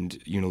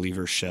mentioned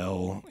Unilever,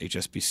 Shell,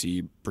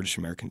 HSBC, British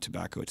American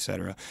Tobacco, et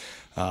cetera.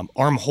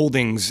 ARM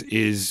Holdings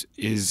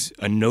is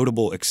a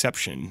notable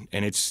exception,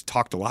 and it's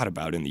talked a lot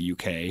about in the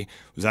UK. It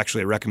was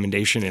actually a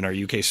recommendation in our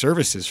UK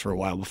services for a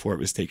while before it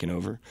was taken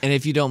over. And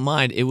if you don't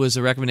mind, it was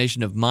a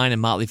recommendation of mine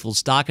and Motley Fool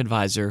Stock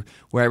Advisor,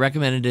 where I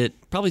recommended it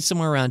probably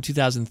somewhere around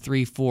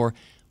 2003-04,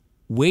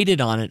 waited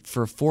on it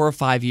for 4 or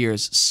 5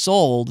 years,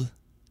 sold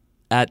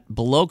at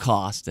below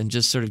cost and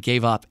just sort of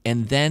gave up,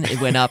 and then it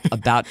went up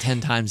about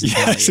 10 times as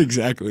Yes,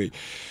 exactly.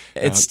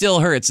 It still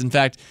hurts. In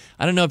fact,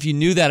 I don't know if you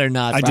knew that or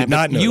not. I Brian, did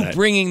not know you that.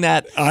 Bringing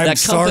that company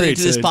sorry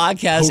to this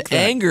podcast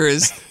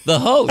angers the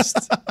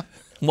host.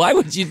 Why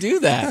would you do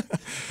that?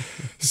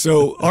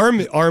 So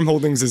ARM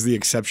Holdings is the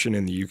exception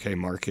in the UK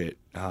market.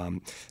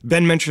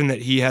 Ben mentioned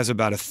that he has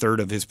about a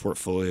third of his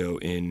portfolio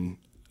in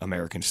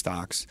American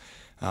stocks.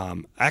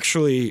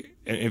 Actually,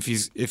 if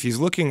he's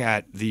looking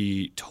at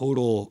the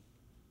total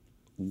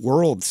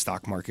world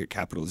stock market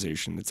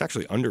capitalization, it's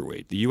actually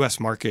underweight. The U.S.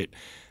 market,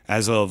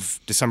 as of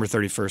December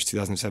 31st,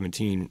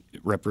 2017,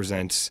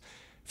 represents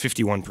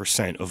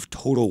 51% of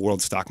total world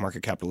stock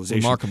market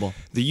capitalization. Remarkable.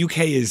 The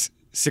UK is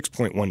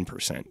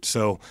 6.1%.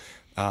 So,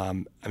 I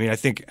mean, I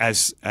think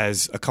as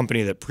a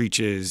company that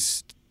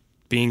preaches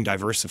being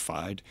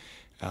diversified,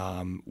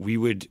 we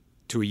would,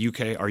 to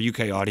our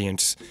UK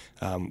audience,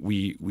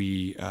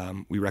 we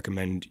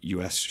recommend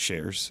U.S.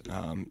 shares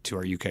to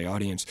our UK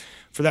audience.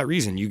 For that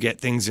reason, you get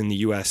things in the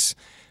U.S.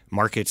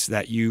 markets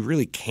that you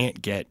really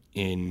can't get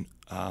in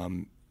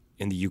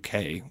the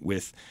UK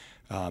with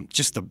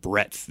just the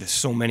breadth. There's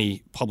so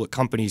many public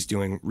companies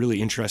doing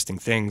really interesting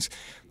things.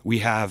 We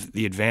have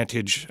the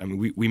advantage. I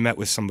mean, we met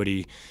with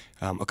somebody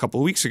a couple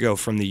of weeks ago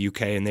from the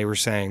UK, and they were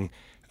saying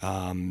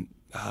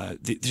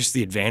just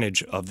the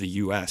advantage of the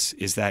U.S.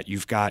 is that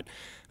you've got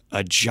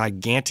a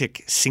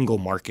gigantic single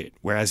market,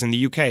 whereas in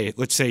the UK,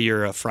 let's say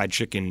you're a fried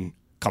chicken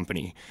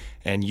company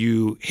and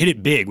you hit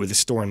it big with a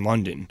store in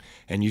London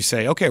and you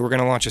say, okay, we're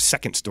going to launch a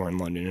second store in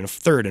London and a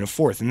third and a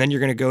fourth, and then you're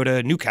going to go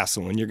to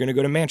Newcastle and you're going to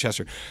go to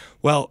Manchester.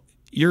 Well,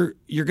 you're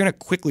going to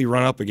quickly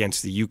run up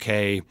against the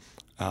UK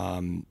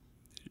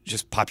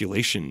just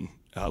population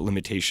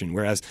limitation,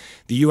 whereas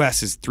the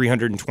U.S. is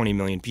 320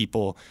 million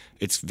people.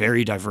 It's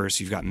very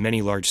diverse. You've got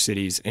many large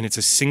cities, and it's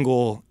a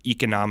single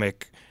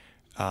economic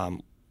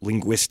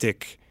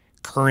linguistic,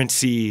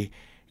 currency,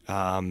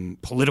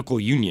 political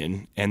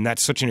union, and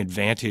that's such an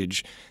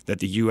advantage that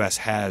the U.S.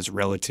 has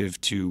relative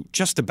to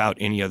just about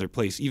any other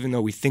place. Even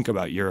though we think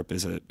about Europe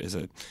as a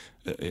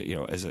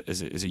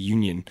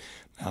union,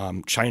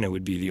 China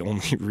would be the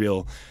only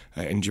real,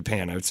 and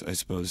Japan, I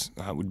suppose,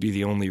 would be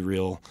the only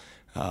real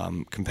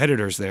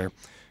competitors there.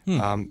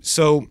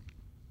 So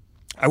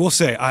I will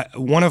say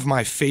one of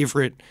my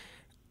favorite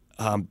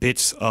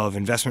bits of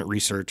investment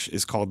research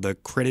is called the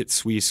Credit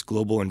Suisse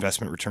Global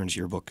Investment Returns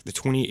Yearbook. The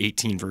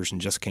 2018 version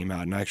just came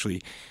out, and I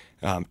actually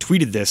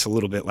tweeted this a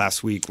little bit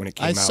last week when it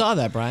came out. I saw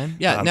that, Brian.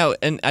 Yeah, no,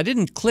 and I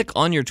didn't click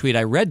on your tweet.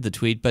 I read the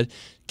tweet, but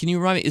can you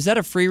remind me, is that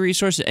a free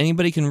resource that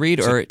anybody can read?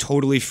 It's a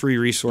totally free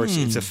resource.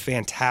 It's a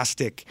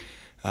fantastic,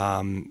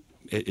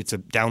 it's a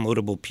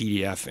downloadable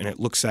PDF, and it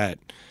looks at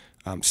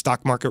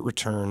stock market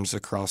returns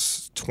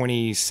across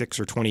 26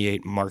 or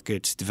 28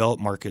 markets,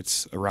 developed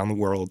markets around the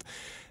world,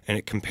 and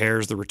it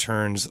compares the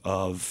returns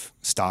of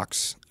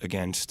stocks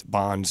against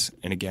bonds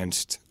and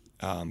against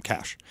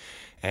cash.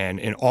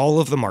 And in all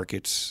of the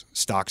markets,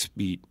 stocks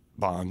beat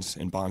bonds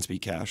and bonds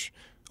beat cash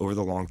over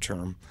the long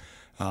term.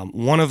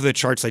 One of the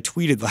charts I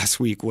tweeted last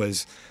week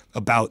was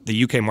about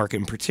the UK market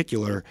in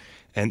particular,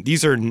 and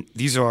these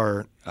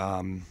are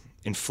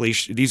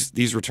inflation.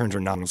 These returns are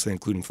nominal, so they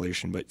include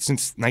inflation. But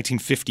since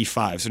 1955,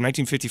 so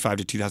 1955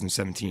 to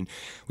 2017,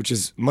 which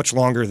is much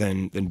longer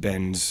than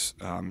Ben's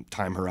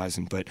time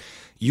horizon, but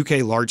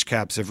UK large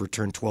caps have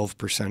returned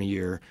 12% a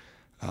year.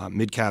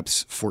 Mid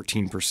caps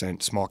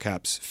 14%, small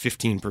caps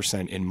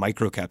 15%, and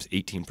micro caps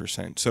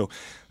 18%. So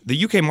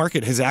the UK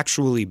market has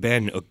actually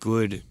been a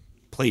good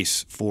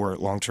place for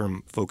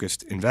long-term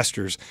focused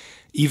investors,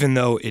 even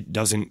though it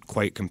doesn't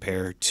quite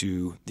compare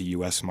to the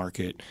U.S.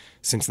 market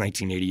since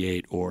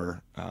 1988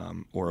 or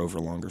over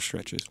longer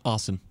stretches.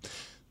 Awesome.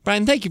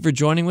 Brian, thank you for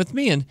joining with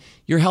me, and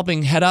you're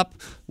helping head up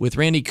with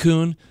Randy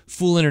Kuhn,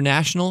 Fool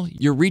International.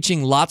 You're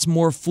reaching lots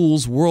more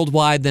fools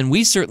worldwide than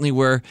we certainly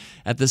were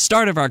at the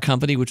start of our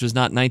company, which was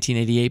not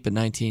 1988 but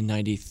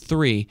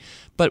 1993.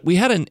 But we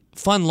had a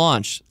fun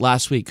launch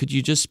last week. Could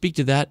you just speak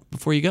to that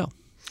before you go?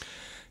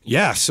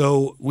 Yeah,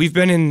 so we've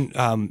been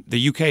in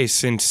the UK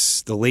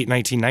since the late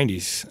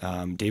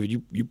 1990s. David,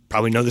 you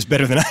probably know this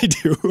better than I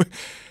do.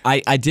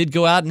 I did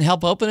go out and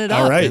help open it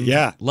up. All right,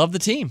 yeah. Love the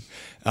team.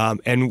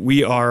 And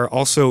we are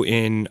also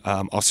in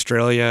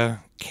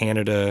Australia,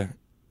 Canada,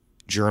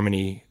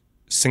 Germany,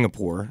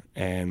 Singapore,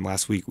 and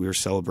last week we were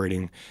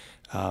celebrating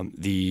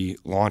the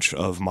launch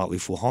of Motley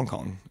Fool Hong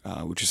Kong,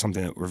 which is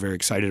something that we're very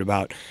excited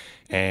about,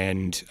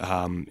 and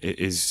it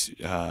is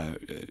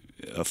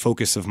a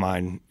focus of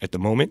mine at the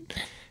moment.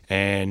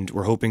 And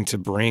we're hoping to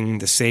bring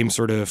the same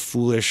sort of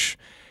foolish,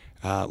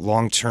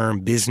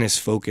 long-term,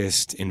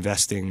 business-focused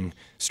investing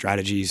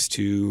strategies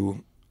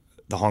to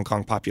the Hong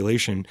Kong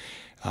population.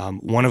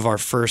 One of our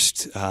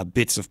first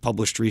bits of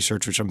published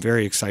research, which I'm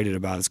very excited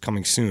about, is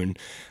coming soon,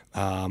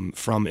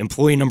 from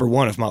employee number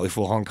one of Motley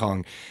Fool Hong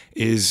Kong,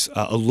 is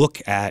a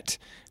look at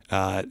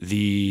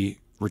the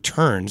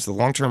returns, the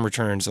long-term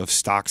returns of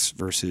stocks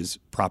versus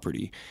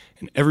property.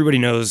 And everybody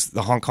knows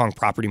the Hong Kong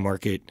property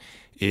market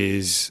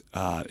is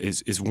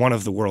one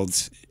of the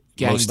world's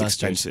most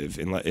expensive.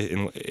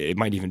 It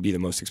might even be the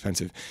most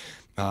expensive.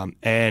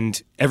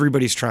 And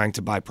everybody's trying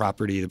to buy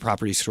property. The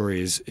property story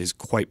is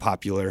quite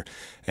popular.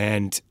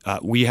 And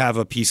we have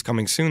a piece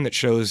coming soon that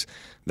shows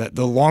that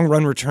the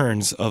long-run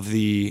returns of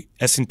the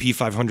S&P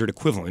 500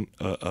 equivalent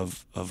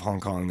of Hong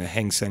Kong, the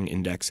Hang Seng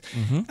Index,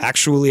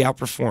 actually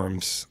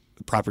outperforms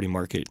the property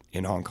market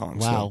in Hong Kong.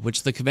 Wow,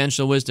 which the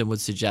conventional wisdom would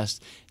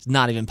suggest is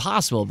not even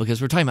possible because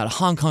we're talking about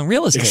Hong Kong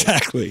real estate.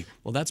 Exactly.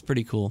 Well, that's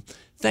pretty cool.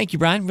 Thank you,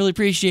 Brian. Really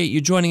appreciate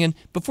you joining in.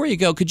 Before you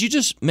go, could you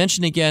just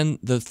mention again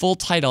the full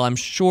title? I'm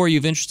sure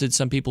you've interested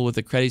some people with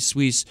the Credit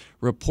Suisse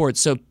report.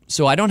 So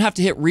I don't have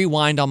to hit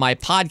rewind on my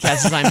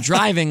podcast as I'm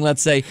driving,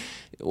 let's say.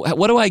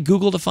 What do I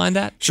Google to find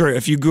that? Sure.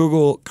 If you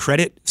Google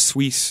Credit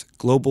Suisse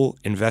Global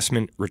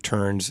Investment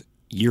Returns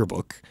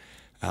Yearbook,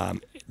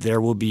 there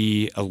will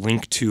be a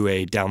link to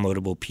a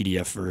downloadable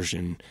PDF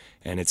version,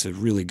 and it's a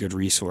really good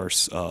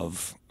resource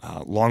of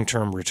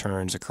long-term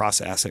returns across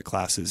asset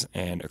classes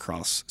and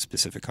across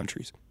specific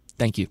countries.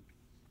 Thank you.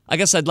 I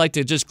guess I'd like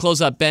to just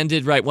close up. Ben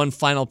did write one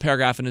final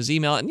paragraph in his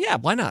email, and yeah,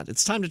 why not?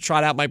 It's time to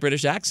trot out my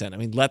British accent. I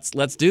mean, let's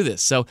do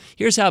this. So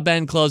here's how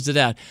Ben closed it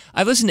out.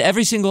 I've listened to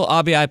every single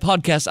RBI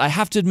podcast. I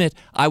have to admit,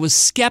 I was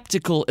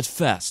skeptical at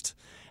first,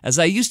 as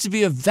I used to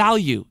be a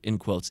value, in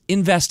quotes,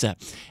 investor,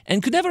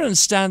 and could never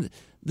understand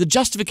the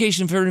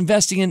justification for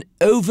investing in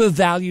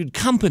overvalued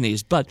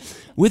companies. But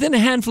within a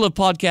handful of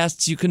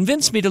podcasts, you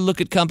convinced me to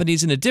look at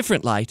companies in a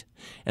different light,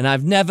 and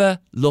I've never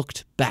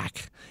looked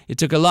back. It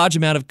took a large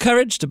amount of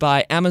courage to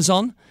buy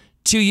Amazon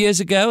 2 years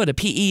ago at a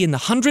PE in the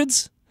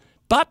hundreds,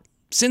 but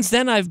since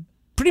then I've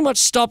pretty much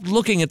stopped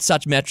looking at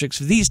such metrics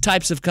for these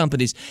types of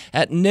companies.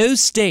 At no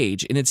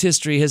stage in its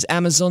history has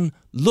Amazon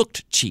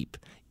looked cheap,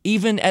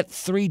 even at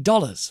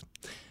 $3.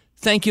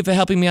 Thank you for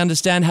helping me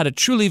understand how to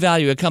truly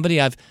value a company.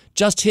 I've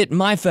just hit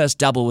my first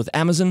double with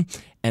Amazon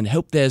and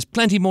hope there's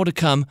plenty more to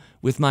come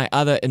with my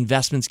other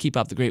investments. Keep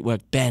up the great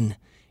work, Ben,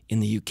 in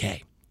the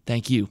UK.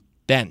 Thank you,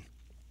 Ben.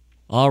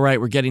 All right,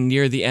 we're getting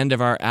near the end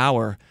of our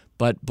hour,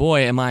 but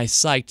boy, am I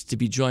psyched to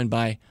be joined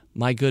by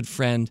my good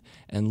friend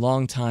and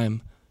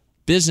longtime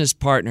business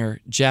partner,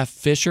 Jeff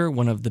Fisher,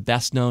 one of the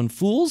best-known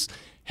fools,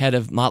 head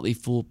of Motley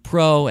Fool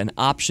Pro and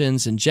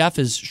options. And Jeff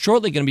is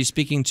shortly going to be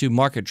speaking to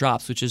market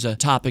drops, which is a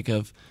topic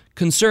of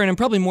concern, and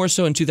probably more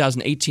so in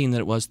 2018 than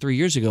it was 3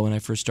 years ago when I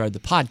first started the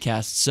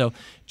podcast. So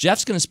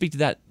Jeff's going to speak to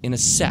that in a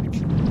sec.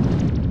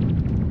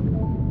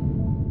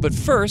 But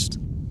first,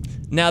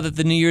 now that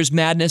the New Year's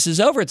madness is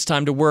over, it's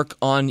time to work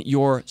on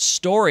your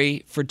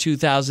story for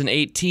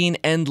 2018,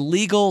 and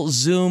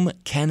LegalZoom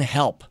can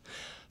help.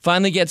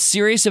 Finally get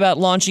serious about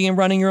launching and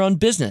running your own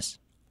business,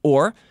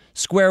 or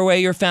square away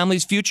your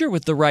family's future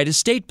with the right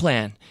estate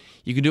plan.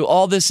 You can do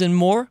all this and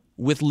more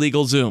with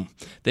LegalZoom.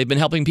 They've been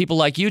helping people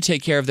like you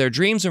take care of their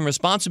dreams and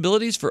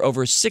responsibilities for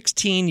over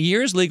 16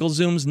 years.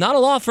 LegalZoom's not a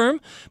law firm,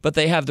 but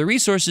they have the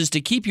resources to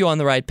keep you on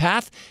the right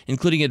path,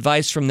 including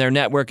advice from their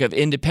network of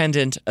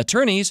independent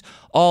attorneys,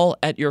 all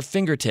at your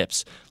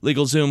fingertips.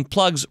 LegalZoom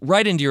plugs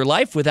right into your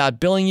life without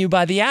billing you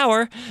by the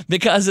hour,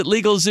 because at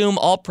LegalZoom,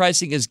 all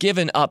pricing is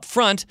given up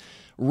front.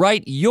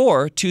 Write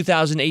your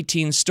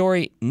 2018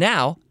 story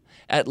now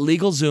at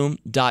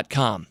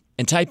LegalZoom.com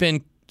and type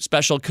in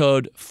special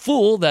code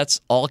FOOL, that's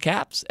all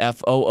caps,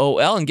 FOOL,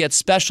 and get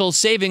special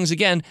savings.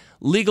 Again,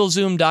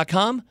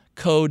 LegalZoom.com,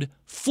 code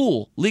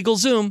FOOL.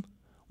 LegalZoom,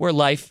 where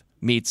life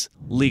meets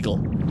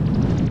legal.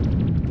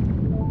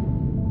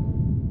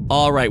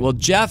 All right, well,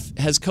 Jeff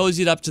has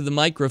cozied up to the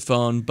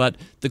microphone, but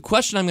the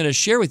question I'm going to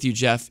share with you,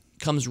 Jeff,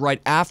 comes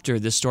right after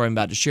this story I'm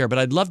about to share. But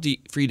I'd love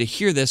for you to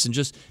hear this and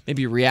just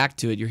maybe react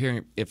to it. You're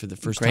hearing it for the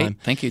first time.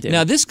 Thank you, David.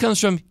 Now, this comes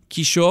from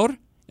Kishore.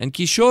 And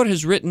Kishore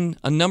has written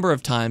a number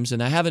of times,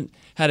 and I haven't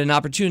had an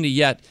opportunity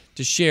yet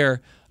to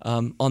share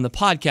on the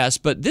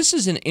podcast, but this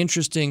is an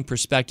interesting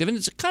perspective, and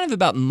it's kind of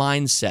about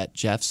mindset,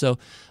 Jeff. So,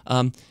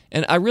 and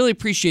I really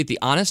appreciate the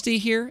honesty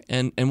here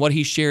and what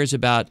he shares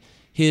about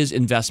his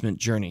investment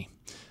journey.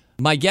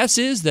 My guess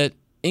is that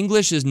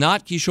English is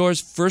not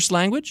Kishore's first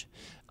language,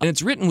 and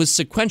it's written with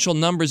sequential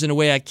numbers in a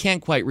way I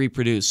can't quite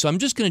reproduce. So I'm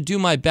just going to do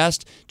my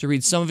best to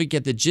read some of it,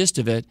 get the gist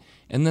of it,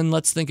 and then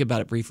let's think about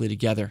it briefly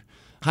together.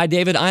 Hi,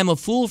 David. I am a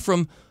fool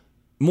from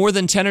more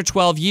than 10 or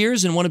 12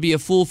 years and want to be a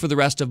fool for the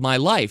rest of my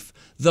life.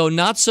 Though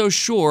not so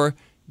sure,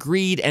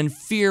 greed and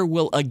fear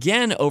will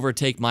again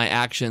overtake my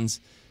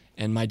actions,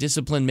 and my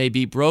discipline may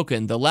be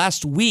broken. The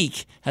last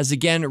week has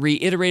again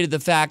reiterated the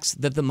facts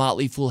that the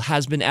Motley Fool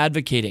has been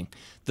advocating.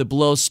 The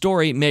below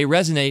story may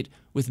resonate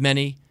with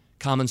many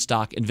common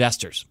stock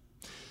investors.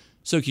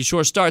 So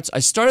Kishore starts, I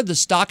started the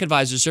stock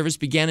advisor service,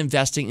 began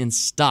investing in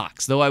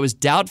stocks. Though I was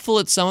doubtful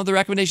at some of the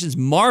recommendations,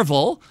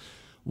 marvel,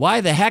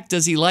 why the heck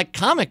does he like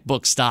comic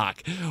book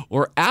stock?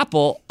 Or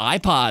Apple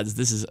iPods,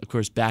 this is, of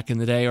course, back in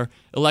the day, or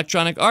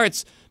Electronic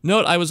Arts.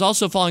 Note, I was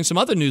also following some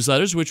other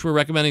newsletters which were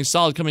recommending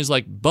solid companies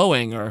like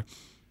Boeing or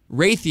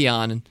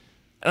Raytheon. And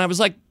I was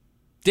like,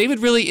 David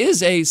really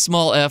is a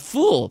small F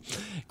fool.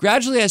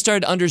 Gradually, I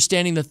started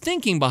understanding the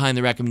thinking behind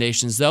the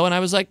recommendations, though, and I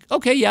was like,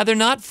 okay, yeah, they're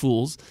not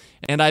fools.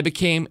 And I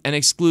became an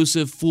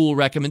exclusive fool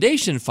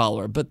recommendation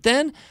follower. But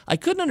then I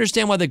couldn't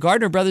understand why the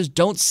Gardner brothers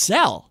don't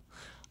sell.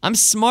 I'm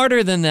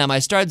smarter than them. I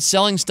started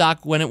selling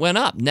stock when it went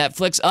up.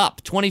 Netflix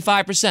up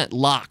 25%,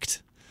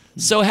 locked.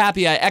 So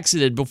happy I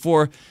exited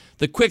before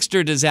the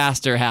Quickster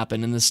disaster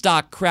happened and the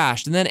stock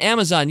crashed. And then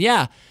Amazon,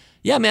 yeah,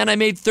 man, I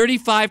made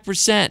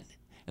 35%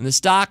 and the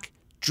stock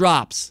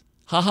drops.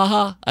 Ha ha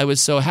ha, I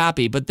was so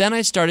happy. But then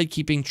I started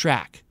keeping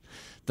track.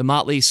 The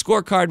Motley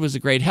scorecard was a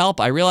great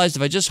help. I realized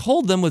if I just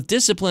hold them with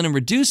discipline and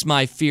reduce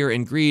my fear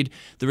and greed,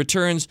 the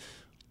returns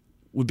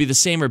would be the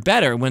same or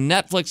better. When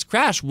Netflix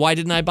crashed, why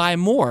didn't I buy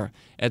more,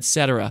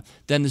 etc.?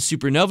 Then the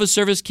Supernova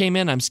service came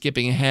in. I'm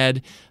skipping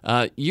ahead.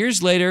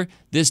 Years later,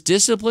 this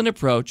disciplined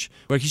approach,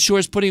 where Kishore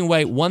is putting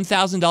away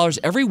 $1,000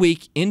 every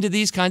week into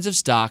these kinds of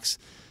stocks,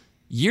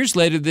 years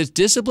later, this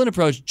disciplined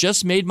approach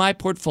just made my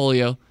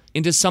portfolio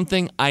into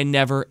something I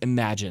never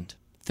imagined.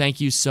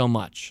 Thank you so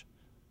much.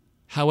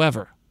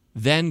 However,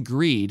 then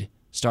greed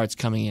starts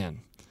coming in.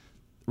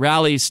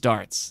 Rally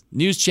starts.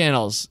 News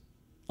channels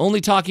only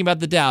talking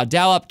about the Dow.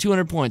 Dow up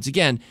 200 points.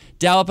 Again,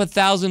 Dow up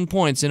 1,000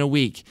 points in a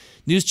week.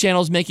 News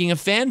channels making a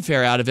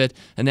fanfare out of it.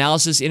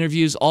 Analysis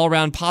interviews all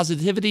around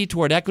positivity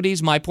toward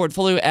equities. My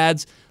portfolio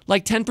adds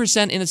like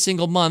 10% in a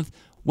single month.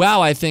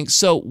 Wow, I think.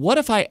 So what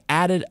if I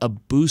added a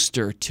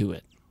booster to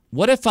it?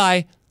 What if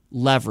I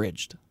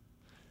leveraged?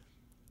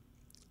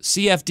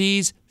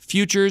 CFDs,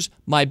 futures,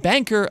 my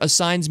banker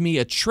assigns me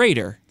a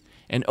trader,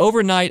 and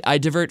overnight I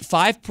divert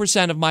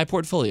 5% of my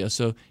portfolio.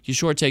 So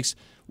Kishore takes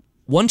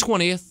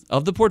 1/20th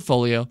of the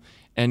portfolio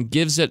and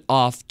gives it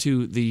off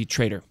to the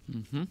trader.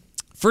 Mm-hmm.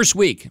 First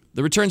week,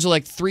 the returns are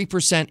like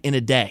 3% in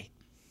a day.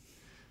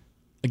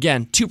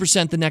 Again,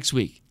 2% the next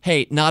week.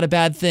 Hey, not a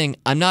bad thing.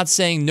 I'm not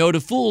saying no to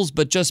fools,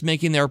 but just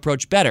making their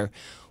approach better.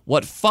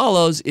 What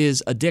follows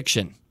is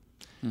addiction.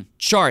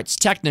 Charts,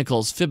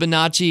 technicals,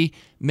 Fibonacci.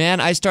 Man,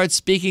 I start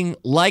speaking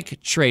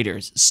like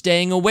traders,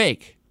 staying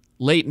awake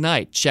late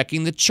night,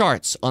 checking the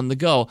charts on the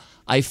go.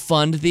 I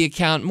fund the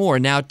account more.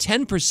 Now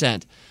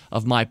 10%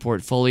 of my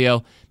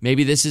portfolio.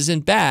 Maybe this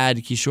isn't bad,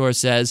 Kishore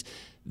says.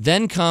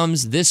 Then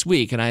comes this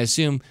week, and I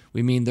assume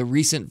we mean the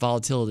recent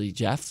volatility,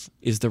 Jeff,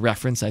 is the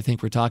reference I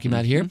think we're talking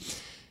about here.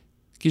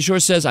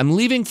 Kishore says, I'm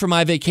leaving for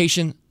my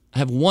vacation. I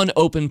have one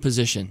open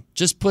position.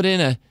 Just put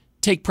in a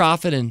take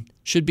profit and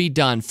should be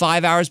done.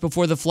 5 hours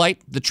before the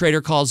flight, the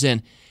trader calls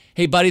in.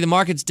 Hey, buddy, the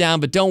market's down,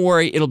 but don't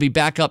worry, it'll be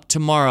back up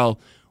tomorrow.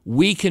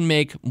 We can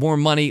make more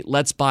money.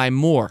 Let's buy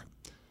more.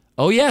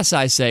 Oh, yes,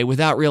 I say,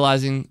 without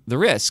realizing the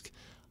risk.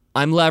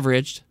 I'm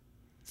leveraged.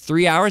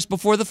 3 hours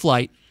before the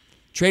flight,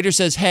 trader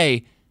says,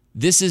 hey,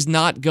 this is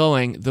not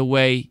going the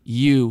way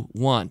you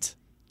want.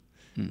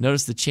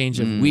 Notice the change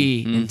of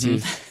we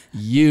into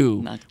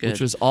you, which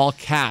was all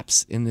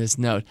caps in this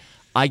note.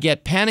 I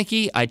get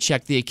panicky. I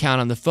check the account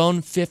on the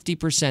phone,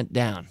 50%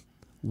 down.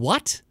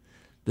 What?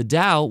 The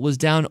Dow was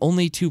down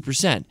only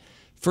 2%.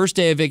 First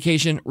day of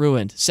vacation,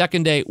 ruined.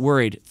 Second day,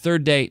 worried.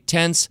 Third day,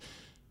 tense.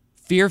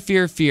 Fear,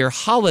 fear, fear.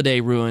 Holiday,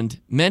 ruined.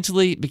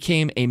 Mentally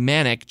became a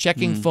manic.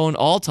 Checking phone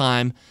all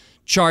time.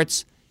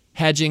 Charts,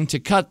 hedging to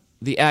cut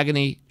the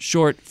agony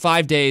short.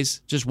 5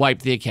 days, just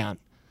wiped the account.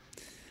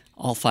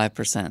 All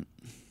 5%.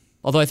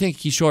 Although I think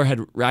Kishore had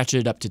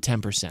ratcheted up to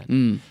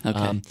 10%.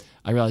 Okay.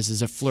 I realize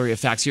there's a flurry of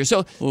facts here.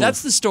 So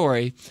that's the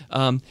story.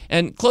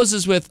 And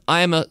closes with,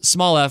 I am a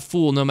small f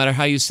fool, no matter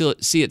how you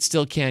see it,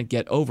 still can't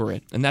get over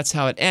it. And that's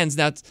how it ends.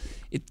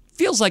 It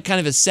feels like kind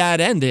of a sad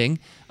ending,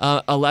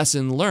 a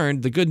lesson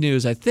learned. The good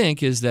news, I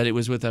think, is that it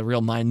was with a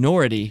real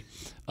minority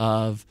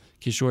of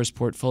Kishore's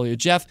portfolio.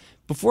 Jeff,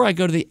 before I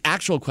go to the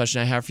actual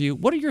question I have for you,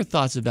 what are your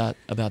thoughts about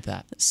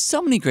that?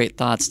 So many great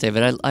thoughts,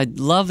 David. I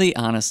love the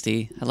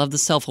honesty. I love the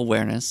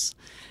self-awareness.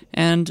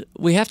 And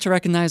we have to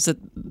recognize that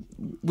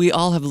we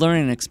all have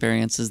learning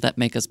experiences that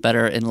make us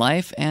better in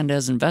life and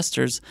as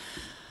investors.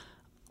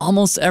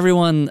 Almost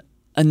everyone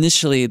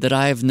initially that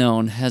I've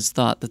known has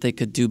thought that they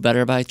could do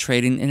better by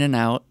trading in and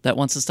out, that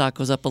once the stock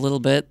goes up a little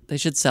bit, they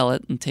should sell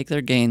it and take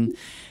their gain.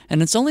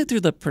 And it's only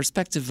through the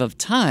perspective of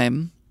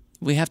time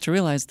we have to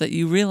realize that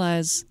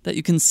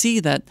you can see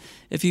that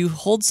if you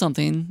hold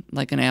something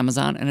like an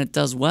Amazon and it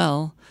does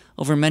well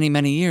over many,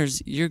 many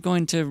years, you're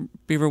going to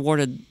be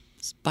rewarded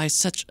by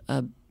such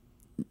an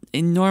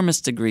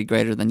enormous degree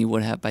greater than you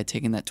would have by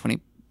taking that 20%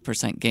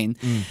 gain.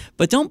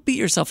 But don't beat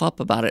yourself up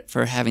about it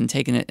for having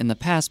taken it in the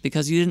past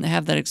because you didn't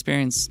have that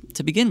experience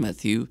to begin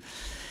with.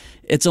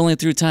 It's only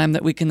through time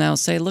that we can now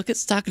say, look at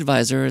Stock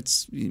Advisor.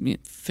 It's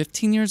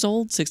 15 years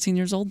old, 16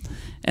 years old,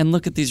 and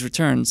look at these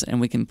returns, and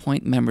we can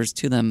point members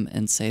to them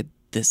and say,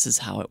 this is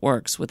how it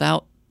works.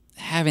 Without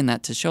having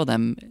that to show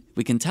them,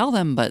 we can tell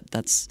them, but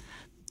that's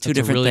two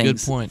different things.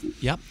 That's a really good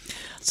point. Yep.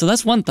 So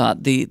that's one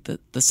thought. The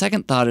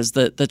second thought is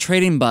the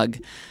trading bug.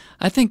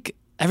 I think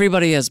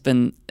everybody has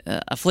been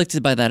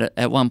afflicted by that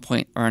at one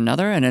point or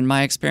another, and in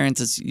my experience,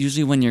 it's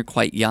usually when you're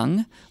quite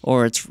young,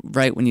 or it's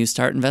right when you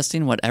start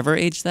investing, whatever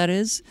age that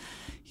is.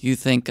 You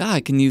think,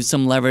 I can use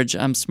some leverage.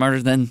 I'm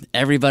smarter than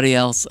everybody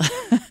else.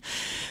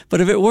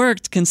 But if it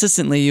worked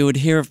consistently, you would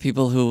hear of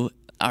people who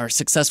are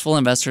successful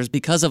investors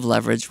because of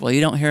leverage. Well, you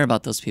don't hear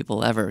about those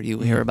people ever. You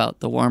hear about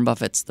the Warren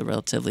Buffetts, the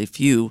relatively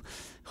few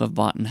who have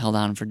bought and held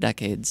on for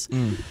decades.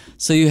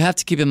 So you have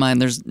to keep in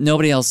mind there's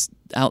nobody else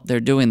out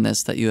there doing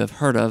this that you have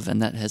heard of and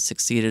that has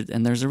succeeded,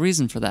 and there's a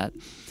reason for that.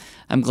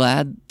 I'm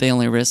glad they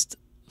only risked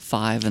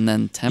 5 and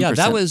then 10%. Yeah,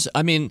 that was,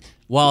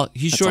 while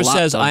he sure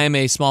says I am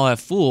a small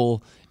f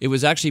fool, it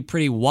was actually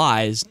pretty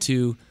wise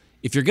to,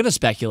 if you're going to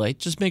speculate,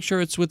 just make sure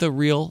it's with a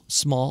real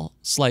small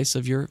slice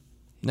of your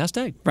nest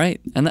egg.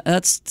 Right, and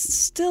that's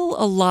still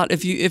a lot.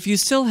 If you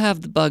still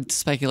have the bug to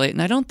speculate,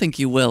 and I don't think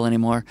you will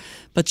anymore,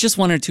 but just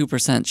 1 or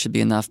 2% should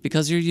be enough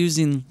because you're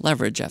using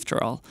leverage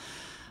after all.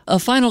 A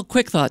final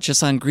quick thought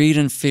just on greed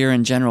and fear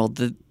in general.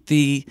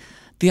 The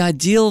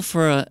ideal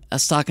for a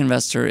stock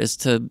investor is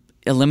to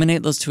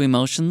eliminate those two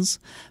emotions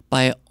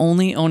by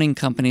only owning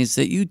companies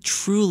that you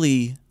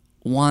truly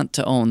want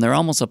to own. They're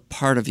almost a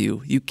part of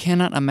you. You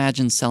cannot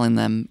imagine selling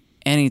them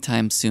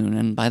anytime soon,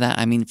 and by that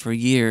I mean for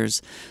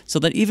years, so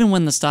that even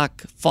when the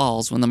stock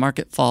falls, when the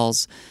market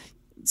falls,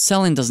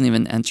 selling doesn't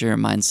even enter your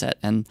mindset.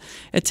 And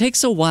it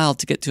takes a while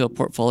to get to a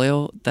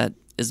portfolio that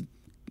is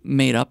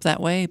made up that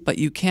way, but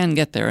you can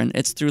get there, and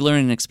it's through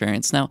learning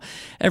experience. Now,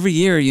 every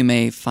year you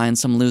may find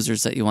some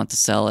losers that you want to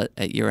sell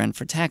at year-end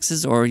for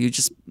taxes, or you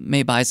just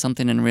may buy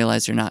something and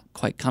realize you're not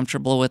quite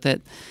comfortable with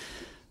it.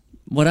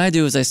 What I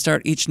do is I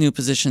start each new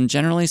position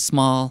generally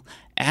small,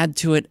 add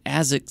to it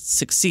as it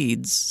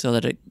succeeds so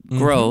that it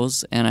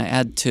grows, and I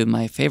add to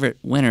my favorite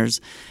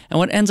winners. And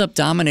what ends up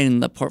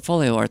dominating the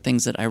portfolio are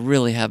things that I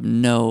really have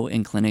no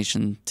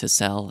inclination to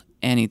sell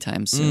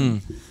anytime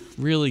soon.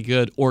 Really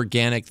good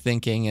organic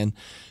thinking and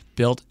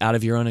built out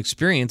of your own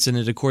experience, and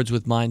it accords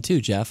with mine too,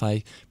 Jeff.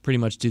 I pretty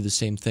much do the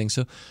same thing.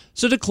 So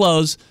to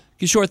close,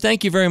 Kishore,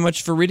 thank you very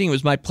much for reading. It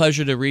was my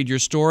pleasure to read your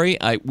story.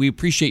 We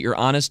appreciate your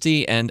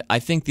honesty, and I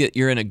think that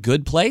you're in a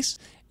good place.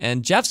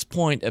 And Jeff's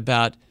point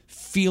about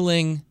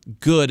feeling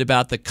good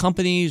about the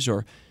companies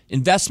or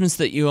investments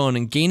that you own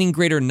and gaining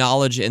greater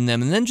knowledge in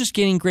them, and then just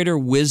gaining greater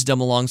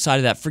wisdom alongside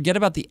of that. Forget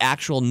about the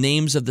actual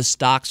names of the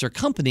stocks or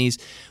companies.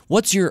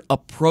 What's your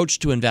approach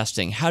to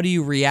investing? How do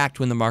you react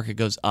when the market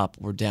goes up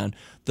or down?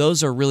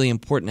 Those are really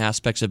important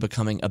aspects of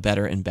becoming a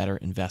better and better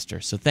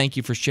investor. So thank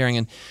you for sharing.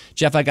 And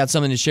Jeff, I got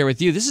something to share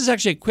with you. This is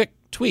actually a quick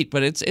tweet,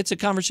 but it's a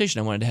conversation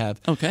I wanted to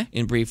have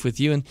in brief with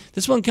you. And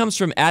this one comes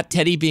from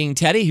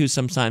 @TeddyBeingTeddy, who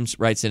sometimes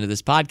writes into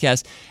this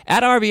podcast,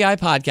 @RBI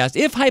Podcast.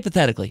 If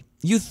hypothetically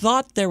you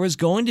thought there was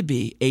going to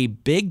be a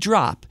big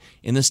drop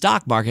in the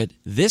stock market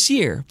this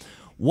year,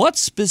 what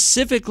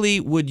specifically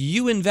would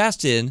you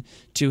invest in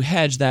to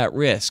hedge that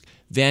risk?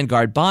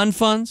 Vanguard bond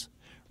funds,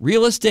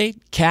 real estate,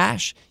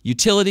 cash,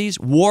 utilities,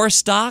 war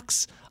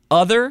stocks,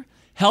 other?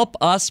 Help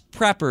us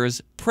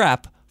preppers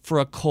prep for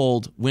a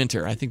cold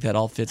winter. I think that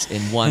all fits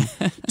in one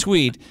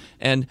tweet.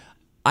 And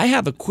I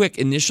have a quick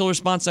initial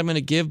response I'm going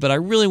to give, but I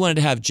really wanted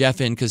to have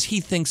Jeff in because he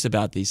thinks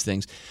about these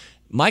things.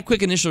 My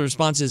quick initial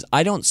response is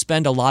I don't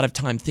spend a lot of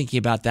time thinking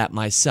about that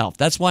myself.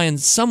 That's why in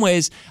some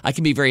ways I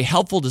can be very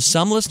helpful to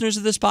some listeners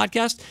of this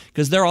podcast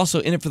because they're also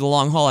in it for the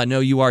long haul. I know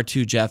you are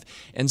too, Jeff.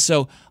 And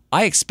so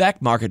I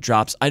expect market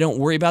drops. I don't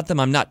worry about them.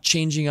 I'm not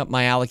changing up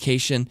my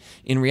allocation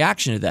in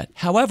reaction to that.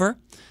 However,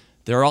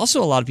 there are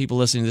also a lot of people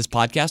listening to this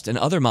podcast and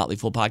other Motley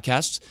Fool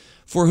podcasts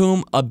for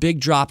whom a big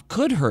drop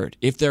could hurt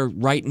if they're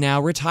right now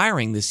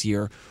retiring this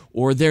year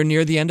or they're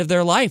near the end of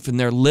their life and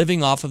they're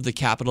living off of the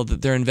capital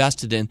that they're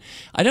invested in.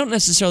 I don't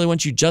necessarily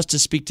want you just to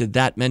speak to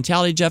that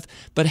mentality, Jeff,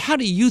 but how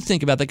do you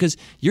think about that? Because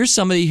you're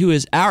somebody who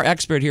is our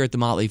expert here at the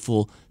Motley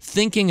Fool,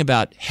 thinking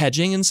about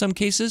hedging in some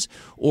cases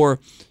or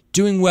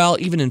doing well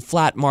even in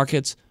flat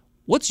markets.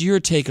 What's your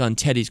take on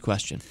Teddy's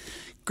question?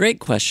 Great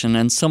question,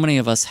 and so many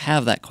of us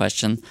have that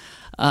question.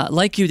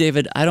 Like you,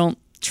 David, I don't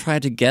try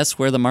to guess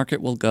where the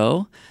market will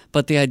go,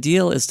 but the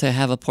ideal is to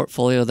have a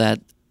portfolio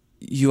that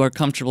you are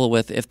comfortable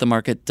with if the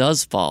market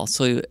does fall.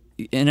 So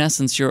in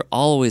essence, you're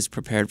always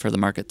prepared for the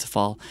market to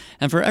fall.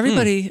 And for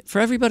everybody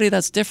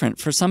that's different.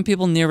 For some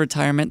people near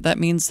retirement, that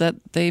means that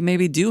they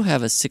maybe do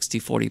have a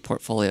 60-40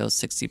 portfolio,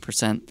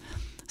 60%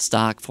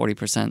 stock,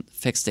 40%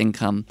 fixed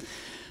income.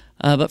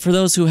 But for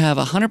those who have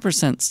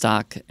 100%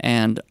 stock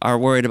and are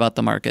worried about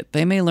the market,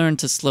 they may learn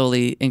to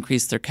slowly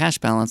increase their cash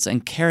balance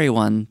and carry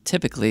one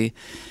typically,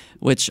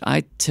 which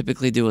I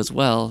typically do as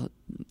well.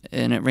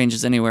 And it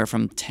ranges anywhere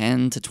from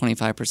 10 to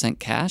 25%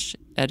 cash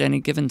at any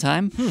given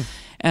time.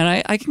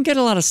 And I can get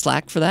a lot of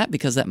slack for that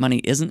because that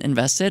money isn't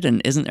invested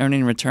and isn't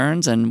earning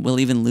returns and will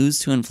even lose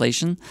to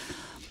inflation.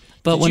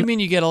 But did you mean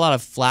you get a lot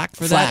of flack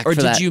for that? Or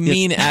did you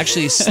mean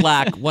actually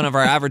Slack, one of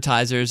our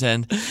advertisers,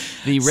 and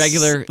the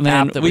regular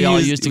app that we all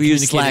use to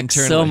communicate Slack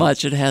internally? So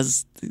much it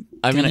has.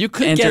 I mean, you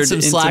could get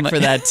some slack for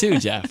that too,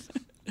 Jeff.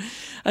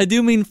 I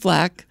do mean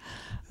flack,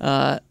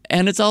 and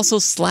it's also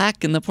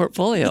slack in the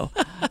portfolio.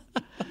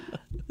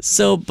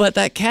 But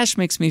that cash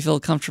makes me feel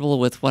comfortable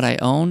with what I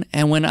own,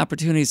 and when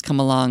opportunities come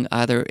along,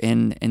 either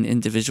in an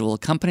individual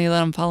company that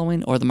I'm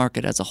following or the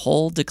market as a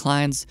whole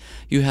declines,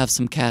 you have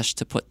some cash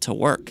to put to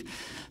work.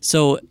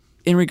 So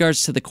in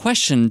regards to the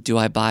question, do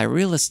I buy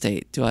real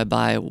estate? Do I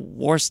buy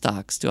war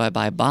stocks? Do I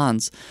buy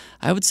bonds?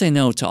 I would say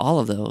no to all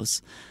of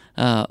those.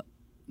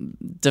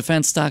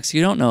 Defense stocks,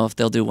 you don't know if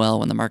they'll do well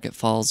when the market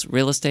falls.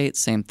 Real estate,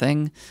 same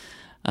thing.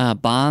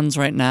 Bonds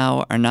right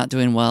now are not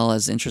doing well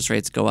as interest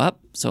rates go up.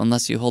 So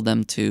unless you hold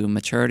them to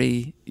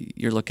maturity,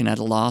 you're looking at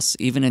a loss.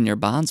 Even in your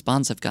bonds,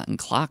 bonds have gotten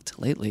clocked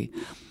lately.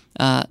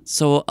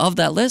 So of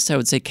that list, I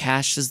would say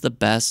cash is the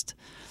best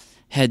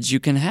hedge you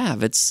can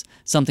have. It's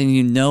something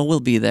you know will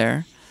be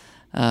there,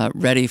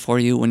 ready for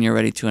you when you're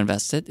ready to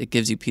invest it. It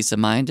gives you peace of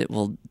mind. It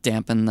will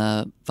dampen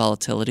the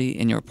volatility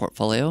in your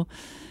portfolio.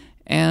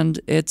 And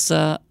it's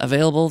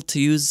available to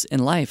use in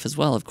life as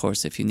well, of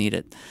course, if you need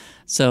it.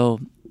 So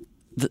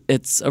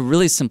it's a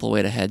really simple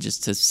way to hedge is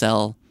to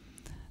sell,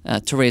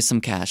 to raise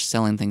some cash,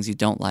 selling things you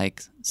don't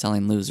like,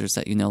 selling losers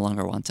that you no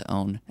longer want to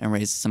own, and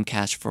raise some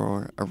cash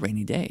for a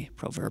rainy day,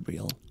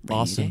 proverbial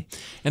rainy day.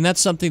 And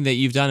that's something that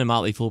you've done in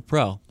Motley Fool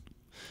Pro.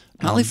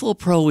 Motley Fool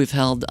Pro, we've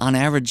held on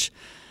average,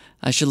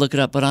 I should look it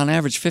up, but on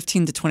average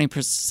 15 to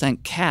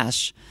 20%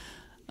 cash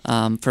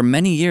for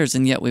many years,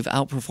 and yet we've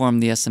outperformed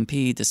the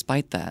S&P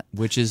despite that.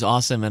 Which is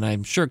awesome, and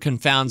I'm sure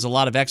confounds a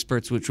lot of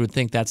experts which would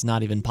think that's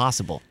not even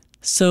possible.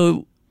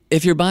 So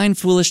if you're buying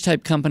foolish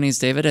type companies,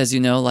 David, as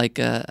you know, like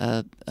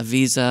a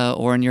Visa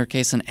or in your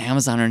case an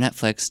Amazon or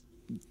Netflix,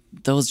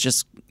 those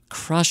just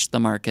crush the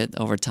market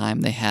over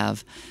time. They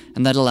have,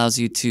 and that allows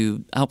you to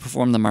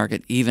outperform the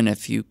market even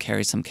if you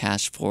carry some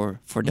cash for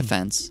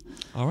defense.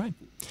 All right.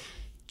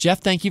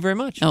 Jeff, thank you very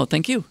much. Oh,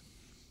 thank you.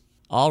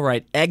 All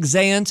right.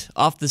 Exeunt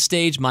off the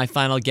stage, my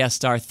final guest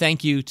star.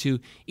 Thank you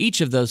to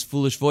each of those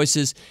foolish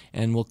voices.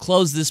 And we'll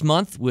close this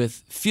month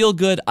with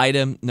feel-good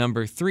item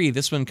number 3.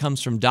 This one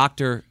comes from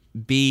Dr.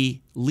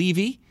 B.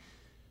 Levy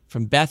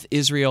from Beth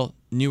Israel,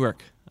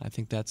 Newark. I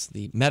think that's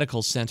the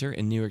medical center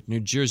in Newark, New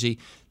Jersey.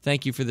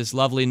 Thank you for this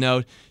lovely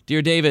note.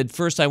 Dear David,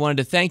 first I wanted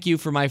to thank you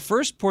for my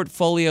first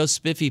portfolio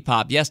Spiffy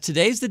Pop. Yes,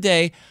 today's the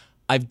day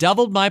I've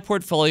doubled my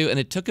portfolio, and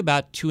it took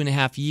about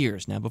 2.5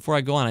 years. Now, before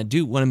I go on, I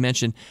do want to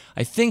mention,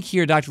 I think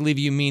here, Dr.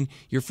 Levy, you mean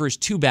your first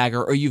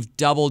two-bagger, or you've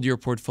doubled your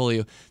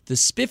portfolio. The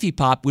Spiffy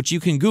Pop, which you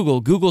can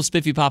Google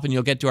Spiffy Pop, and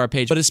you'll get to our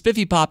page. But a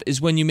Spiffy Pop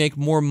is when you make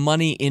more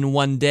money in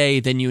one day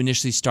than you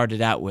initially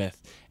started out with.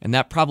 And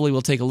that probably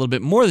will take a little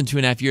bit more than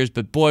 2.5 years,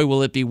 but boy,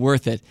 will it be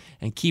worth it.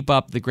 And keep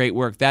up the great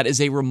work. That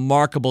is a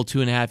remarkable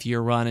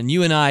 2.5-year run. And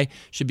you and I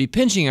should be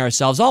pinching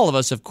ourselves, all of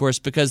us, of course,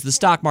 because the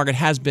stock market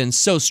has been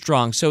so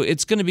strong. So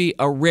it's going to be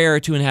a rare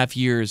 2.5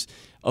 years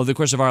over the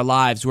course of our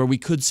lives where we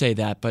could say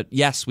that. But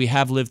yes, we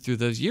have lived through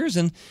those years.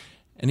 And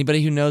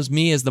anybody who knows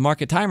me as the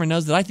market timer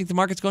knows that I think the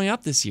market's going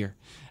up this year,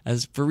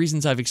 as for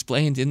reasons I've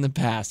explained in the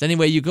past.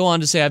 Anyway, you go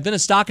on to say, I've been a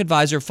stock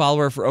advisor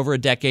follower for over a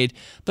decade,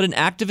 but an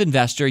active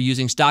investor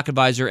using Stock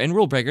Advisor and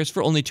Rule Breakers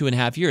for only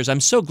 2.5 years. I'm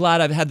so glad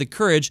I've had the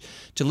courage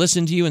to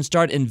listen to you and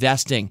start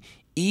investing,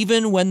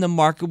 even when the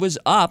market was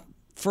up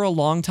for a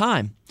long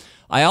time.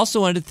 I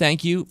also wanted to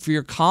thank you for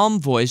your calm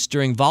voice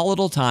during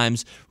volatile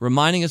times,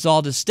 reminding us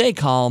all to stay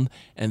calm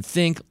and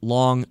think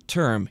long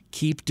term.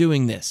 Keep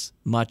doing this.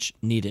 Much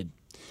needed.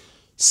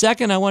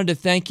 Second, I wanted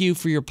to thank you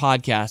for your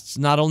podcasts.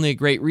 Not only a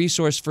great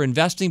resource for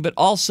investing, but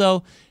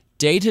also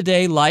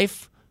day-to-day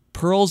life,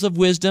 pearls of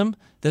wisdom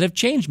that have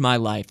changed my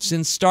life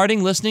since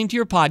starting listening to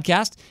your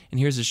podcast. And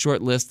here's a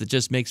short list that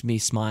just makes me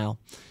smile.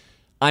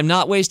 I'm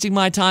not wasting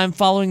my time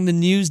following the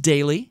news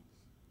daily.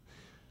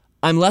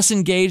 I'm less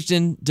engaged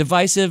in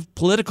divisive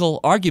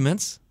political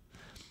arguments.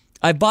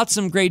 I bought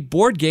some great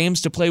board games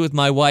to play with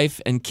my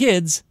wife and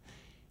kids,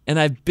 and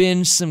I've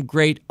binged some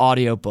great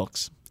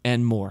audiobooks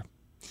and more.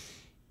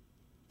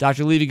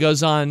 Dr. Levy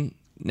goes on,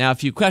 now a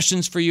few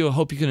questions for you. I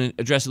hope you can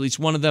address at least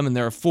one of them, and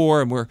there are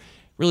 4, and we're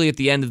really at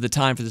the end of the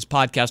time for this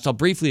podcast. I'll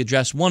briefly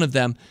address one of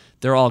them.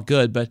 They're all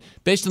good, but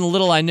based on the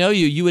little I know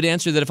you, you would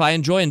answer that if I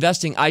enjoy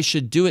investing, I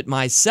should do it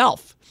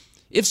myself.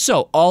 If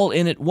so, all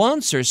in at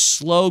once or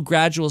slow,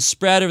 gradual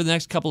spread over the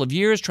next couple of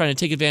years, trying to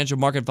take advantage of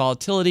market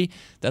volatility?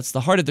 That's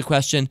the heart of the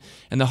question.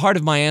 And the heart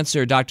of my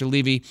answer, Dr.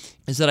 Levy,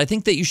 is that I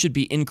think that you should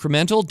be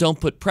incremental. Don't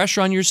put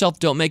pressure on yourself.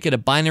 Don't make it a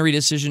binary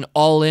decision,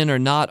 all in or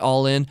not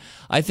all in.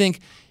 I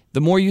think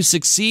the more you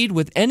succeed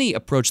with any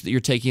approach that you're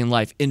taking in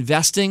life,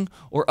 investing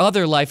or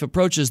other life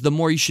approaches, the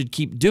more you should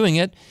keep doing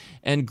it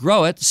and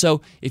grow it.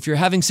 So if you're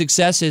having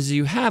success as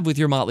you have with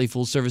your Motley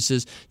Fool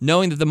services,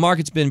 knowing that the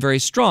market's been very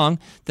strong,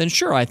 then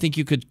sure, I think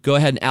you could go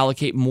ahead and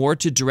allocate more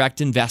to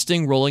direct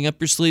investing, rolling up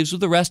your sleeves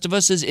with the rest of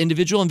us as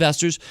individual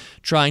investors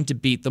trying to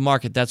beat the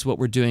market. That's what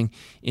we're doing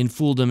in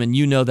Fooldom, and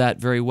you know that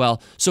very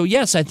well. So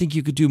yes, I think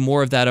you could do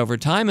more of that over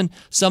time. And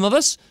some of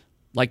us,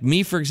 like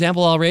me, for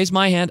example, I'll raise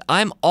my hand.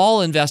 I'm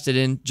all invested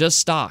in just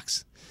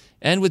stocks.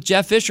 And with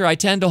Jeff Fisher, I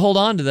tend to hold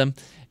on to them,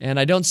 and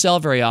I don't sell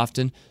very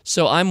often.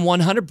 So I'm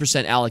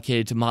 100%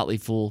 allocated to Motley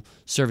Fool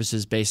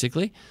services,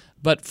 basically.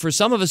 But for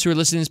some of us who are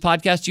listening to this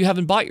podcast, you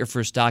haven't bought your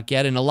first stock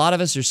yet, and a lot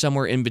of us are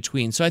somewhere in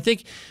between. So I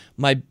think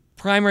my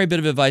primary bit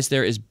of advice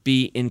there is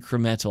be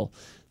incremental.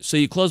 So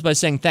you close by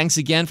saying, thanks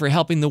again for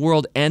helping the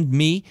world and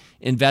me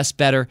invest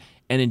better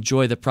and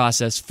enjoy the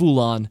process. Fool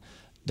on,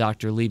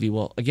 Dr. Levy.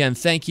 Well, again,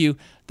 thank you.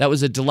 That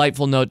was a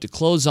delightful note to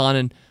close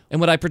on. And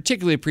what I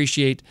particularly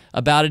appreciate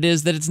about it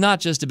is that it's not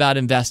just about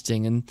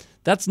investing. And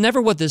that's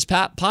never what this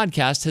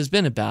podcast has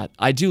been about.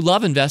 I do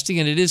love investing,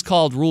 and it is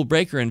called Rule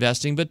Breaker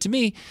Investing. But to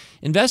me,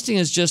 investing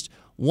is just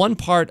one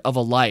part of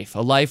a life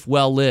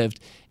well lived.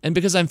 And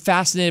because I'm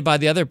fascinated by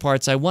the other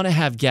parts, I want to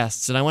have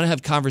guests and I want to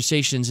have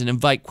conversations and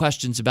invite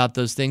questions about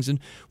those things. And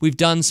we've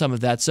done some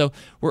of that. So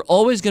we're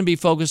always going to be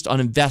focused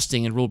on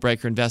investing and Rule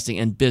Breaker Investing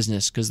and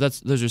business, because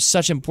those are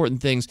such important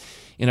things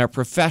in our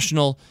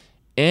professional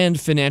and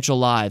financial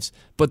lives.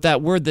 But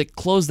that word that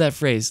closed that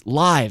phrase,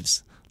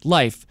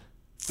 life,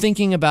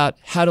 thinking about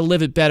how to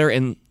live it better,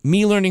 and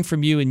me learning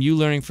from you and you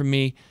learning from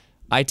me,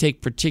 I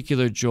take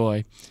particular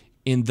joy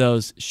in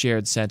those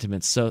shared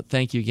sentiments. So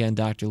thank you again,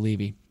 Dr.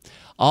 Levy.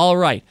 All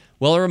right.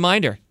 Well, a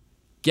reminder,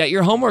 get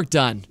your homework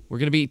done. We're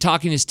going to be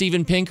talking to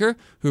Steven Pinker,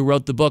 who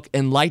wrote the book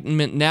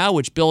Enlightenment Now,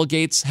 which Bill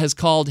Gates has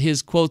called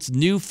his, quotes,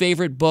 new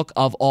favorite book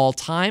of all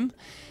time.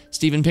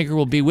 Steven Pinker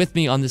will be with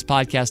me on this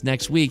podcast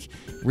next week.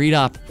 Read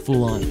up,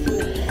 Fool on.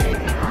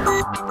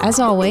 As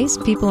always,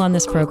 people on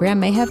this program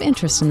may have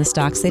interest in the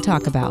stocks they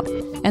talk about,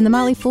 and the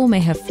Motley Fool may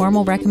have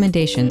formal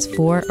recommendations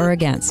for or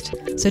against.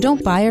 So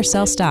don't buy or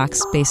sell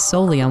stocks based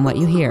solely on what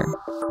you hear.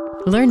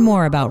 Learn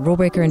more about Rule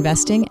Breaker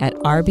Investing at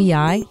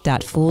rbi.fool.com.